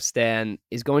 redraft, Stan,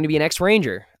 is going to be an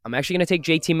ex-Ranger. I'm actually going to take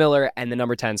JT Miller and the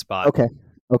number 10 spot. Okay.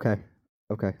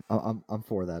 I'm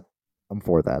for that.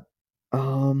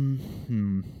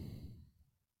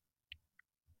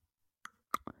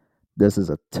 This is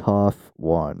a tough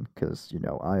one because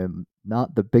I am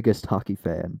not the biggest hockey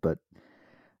fan, but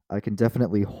I can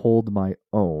definitely hold my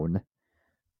own.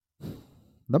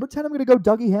 Number 10, I'm going to go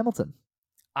Dougie Hamilton.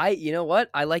 You know what?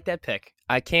 I like that pick.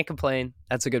 I can't complain.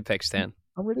 That's a good pick, Stan.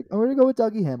 I'm going to go with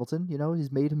Dougie Hamilton.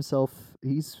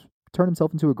 He's turned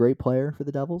himself into a great player for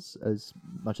the Devils, as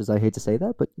much as I hate to say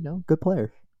that, but good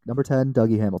player. Number 10,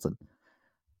 Dougie Hamilton.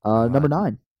 Number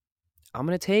 9. I'm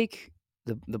going to take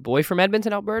the boy from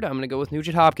Edmonton, Alberta. I'm going to go with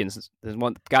Nugent Hopkins. There's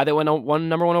one guy that went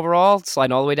number 1 overall,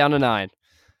 sliding all the way down to 9.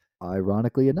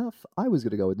 Ironically enough, I was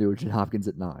going to go with Nugent Hopkins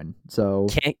at 9. So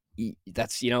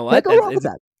that's what? Can't go wrong with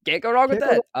that. Can't go wrong with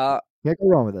that. Can't go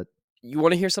wrong with it. You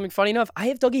want to hear something funny enough? I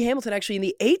have Dougie Hamilton actually in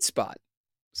the 8th spot.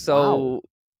 So wow.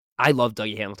 I love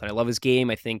Dougie Hamilton. I love his game.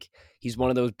 I think he's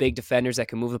one of those big defenders that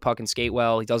can move the puck and skate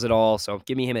well. He does it all. So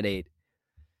give me him at 8.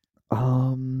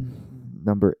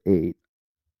 Number 8.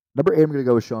 I'm going to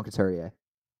go with Sean Couturier.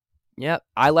 Yeah,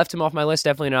 I left him off my list.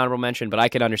 Definitely an honorable mention, but I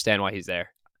can understand why he's there.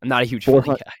 I'm not a huge Philly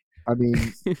guy. I mean,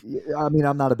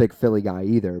 I'm not a big Philly guy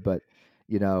either, but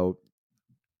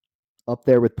up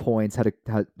there with points, had a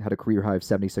career high of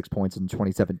 76 points in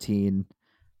 2017.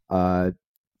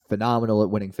 Phenomenal at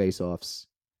winning faceoffs.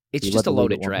 It's just a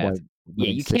loaded draft. Yeah,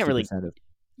 you can't really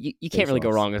go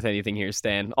wrong with anything here,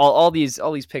 Stan. All these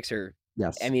picks are.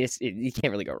 Yes. I mean, you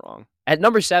can't really go wrong. At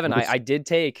number 7, I did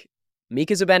take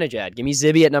Mika Zibanejad. Give me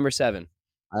Zibby at number 7.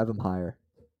 I have him higher.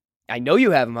 I know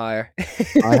you have him higher.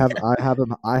 I have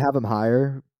him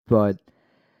higher, but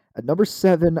at number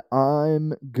 7,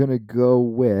 I'm gonna go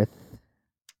with.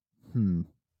 I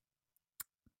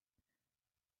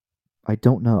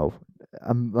don't know.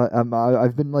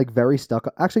 I've been very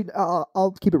stuck. Actually,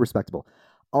 I'll keep it respectable.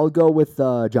 I'll go with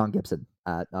John Gibson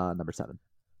at number 7.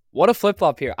 What a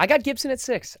flip-flop here. I got Gibson at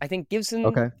 6. I think Gibson,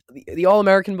 the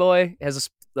All-American boy, has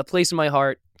a place in my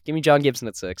heart. Give me John Gibson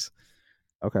at 6.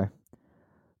 Okay.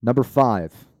 Number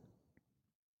 5.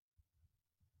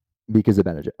 Mika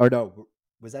Zibanejad. Or no,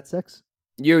 was that 6?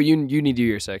 You need to do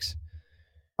your 6.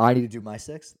 I need to do my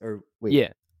 6? Or wait.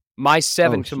 Yeah. My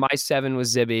 7. So my 7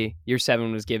 was Zibby. Your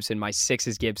 7 was Gibson. My 6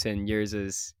 is Gibson. Yours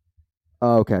is...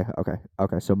 Okay.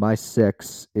 So my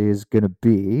 6 is going to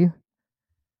be...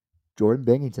 Jordan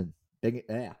Binnington.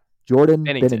 Jordan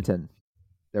Binnington.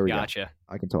 There we go.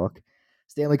 I can talk.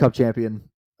 Stanley Cup champion.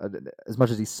 As much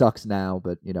as he sucks now,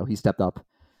 but he stepped up.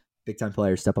 Big time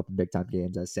players step up in big time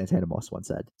games, as Santana Moss once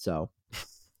said. So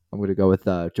I'm going to go with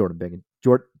Jordan Binnington.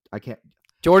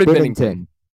 Jordan Binnington.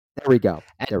 There we go.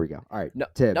 All right,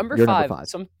 Tim, number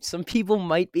 5. Some people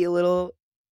might be a little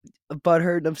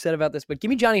butthurt and upset about this, but give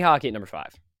me Johnny Hockey at number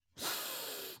 5.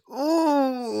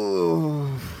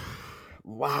 Oh.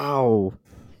 Wow.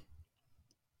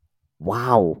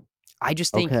 I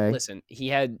just think, listen, he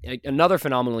had another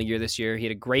phenomenal year this year. He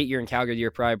had a great year in Calgary the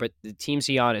year prior, but the teams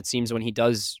he on, it seems when he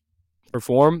does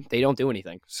perform, they don't do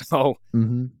anything. So,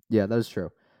 yeah, that is true.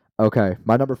 Okay,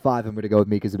 my number 5, I'm going to go with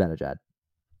Mika Zibanejad.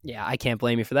 Yeah, I can't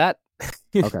blame you for that.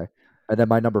 Okay, and then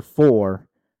my number 4,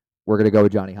 we're going to go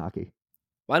with Johnny Hockey.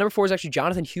 My number 4 is actually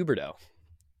Jonathan Huberdeau.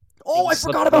 Oh, I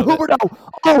forgot about Huberdeau.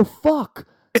 Oh, fuck.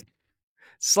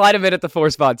 Slide him in at the 4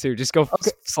 spot, too. Just go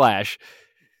slash.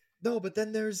 No, but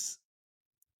then there's...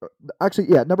 Actually,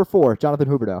 yeah, number 4, Jonathan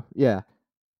Huberdeau. Yeah.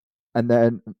 And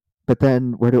then... But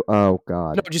then, where do... Oh,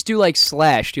 God. No, just do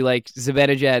slash. Do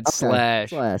Zibanejad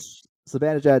slash.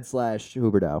 Zibanejad slash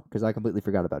Huberdeau, because I completely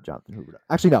forgot about Jonathan Huberdeau.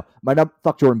 Actually, no.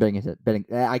 Fuck Jordan Binnington.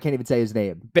 I can't even say his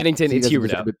name. Bennington, it's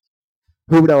Huberdeau.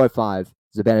 Huberdeau at 5.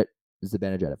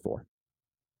 Zibanejad at 4.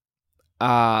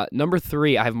 Number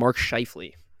 3, I have Mark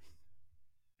Scheifele.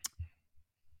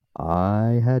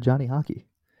 I had Johnny Hockey.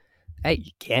 Hey,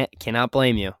 cannot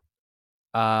blame you.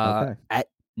 Okay. At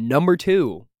number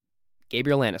 2,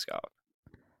 Gabriel Landeskog.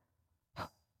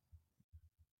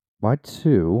 My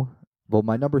 2. Well,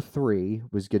 my number 3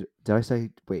 was good. Did I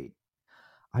say? Wait,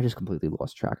 I just completely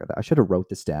lost track of that. I should have wrote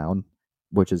this down,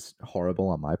 which is horrible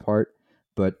on my part.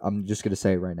 But I'm just going to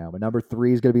say it right now. My number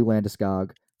 3 is going to be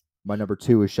Landeskog. My number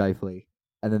 2 is Scheifele.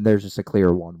 And then there's just a clear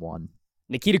 1-1.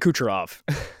 Nikita Kucherov.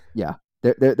 Yeah.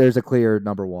 There's a clear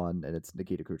number 1, and it's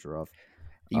Nikita Kucherov.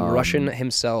 The Russian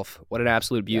himself. What an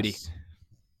absolute beauty.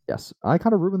 Yes. I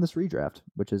kind of ruined this redraft,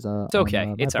 which is it's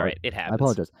okay. It's all right. It happens. I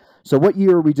apologize. So what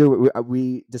year are we doing?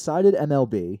 We decided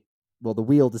MLB. Well, the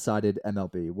wheel decided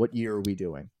MLB. What year are we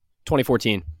doing?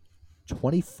 2014.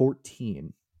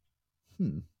 2014.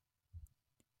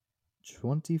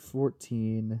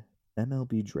 2014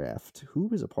 MLB draft. Who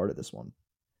was a part of this one?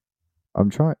 I'm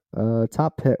trying.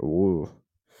 Top pick. Ooh.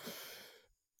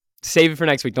 Save it for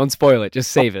next week. Don't spoil it.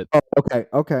 Just save it.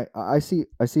 Okay. I see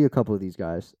a couple of these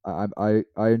guys. I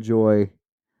enjoy.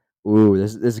 Ooh,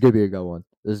 this is gonna be a good one.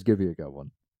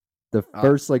 The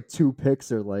first 2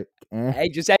 picks are like, eh. Hey,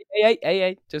 just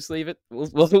just leave it.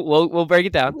 We'll break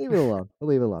it down. We'll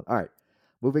leave it alone. All right,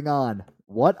 moving on.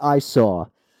 What I saw.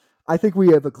 I think we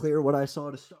have a clear what I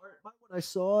saw to start. What I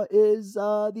saw is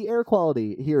the air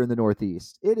quality here in the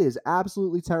Northeast. It is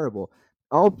absolutely terrible.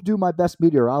 I'll do my best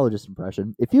meteorologist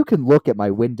impression. If you can look at my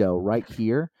window right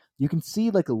here, you can see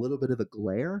a little bit of a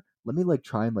glare. Let me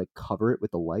try and cover it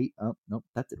with the light. Oh, nope,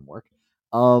 that didn't work.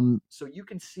 So you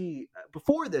can see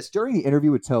before this, during the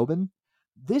interview with Tobin,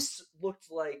 this looked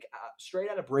like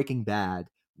straight out of Breaking Bad,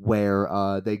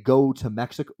 where they go to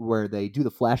Mexico, where they do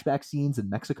the flashback scenes in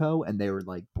Mexico, and they were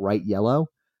bright yellow.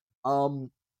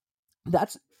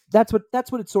 That's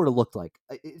what it sort of looked like.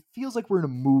 It feels like we're in a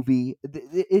movie.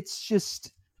 It's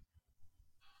just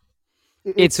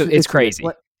it's crazy.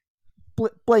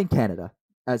 Blame Canada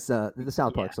as the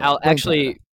South Park song.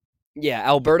 Actually, Canada.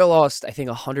 Alberta lost I think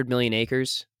 100 million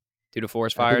acres due to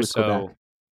forest fires. So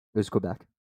it was Quebec.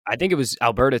 I think it was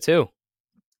Alberta too.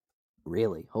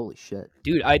 Really? Holy shit,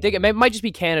 dude! I think it might just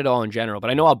be Canada all in general, but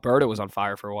I know Alberta was on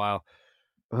fire for a while.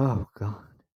 Oh god.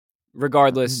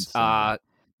 Regardless,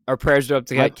 our prayers are up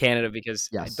to Canada because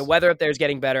the weather up there is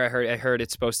getting better. I heard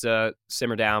it's supposed to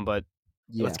simmer down, but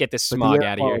let's get this smog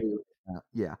out of here.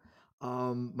 Yeah.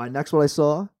 My next one I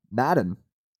saw, Madden.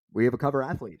 We have a cover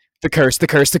athlete. The curse.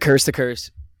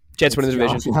 Jets winning the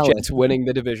division. Jets winning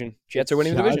the division. Jets are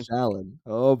winning the division. Allen.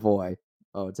 Oh boy.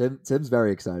 Oh, Tim's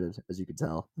very excited, as you can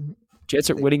tell. Jets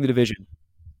are winning the division.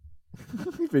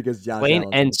 Because Josh plain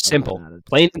Allen's and simple.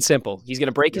 Plain and simple. He's going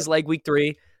to break his leg week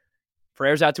 3.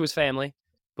 Prayers out to his family,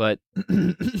 but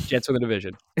Jets win the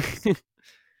division.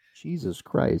 Jesus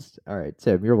Christ. All right,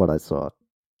 Tim, you're what I saw.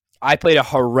 I played a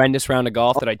horrendous round of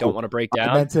golf that I don't want to break down.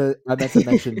 I meant to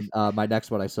mention my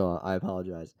next one I saw. I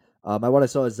apologize. My one I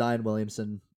saw is Zion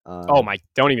Williamson.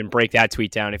 Don't even break that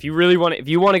tweet down. If you want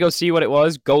to go see what it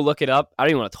was, go look it up. I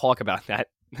don't even want to talk about that.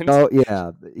 Oh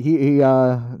yeah.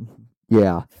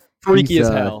 Yeah. Freaky as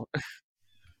hell.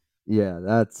 Yeah,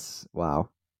 that's wow.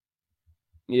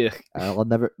 Yeah. I'll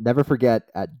never forget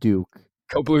at Duke.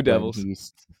 Go Blue Devils.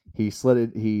 He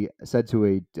said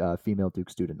to a female Duke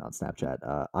student on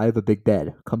Snapchat, I have a big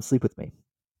bed. Come sleep with me.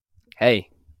 Hey,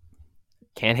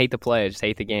 can't hate the play. I just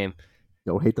hate the game.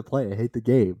 Don't hate the play. I hate the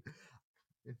game.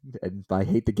 And by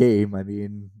hate the game, I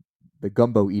mean the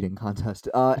gumbo eating contest.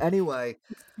 Anyway.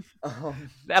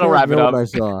 That'll wrap it up. What I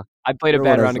saw. I played a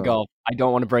bad round of golf. I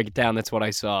don't want to break it down. That's what I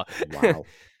saw.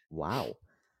 Wow.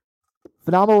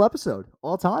 Phenomenal episode.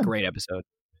 All time. Great episode.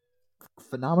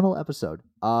 Phenomenal episode.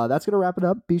 That's going to wrap it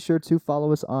up. Be sure to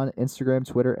follow us on Instagram,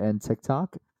 Twitter, and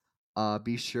TikTok.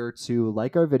 Be sure to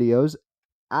like our videos.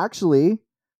 Actually,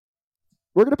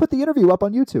 we're going to put the interview up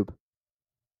on YouTube.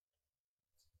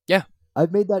 Yeah. I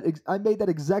made that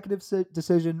executive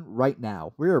decision right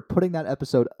now. We are putting that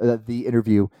episode, the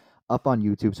interview, up on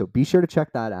YouTube. So be sure to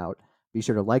check that out. Be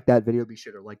sure to like that video. Be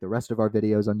sure to like the rest of our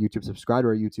videos on YouTube. Subscribe to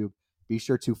our YouTube. Be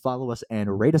sure to follow us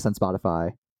and rate us on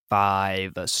Spotify.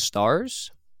 5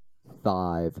 stars?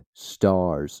 5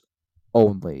 stars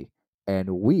only. And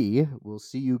we will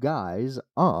see you guys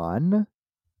on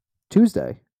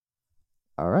Tuesday.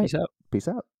 All right. Peace out. Peace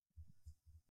out.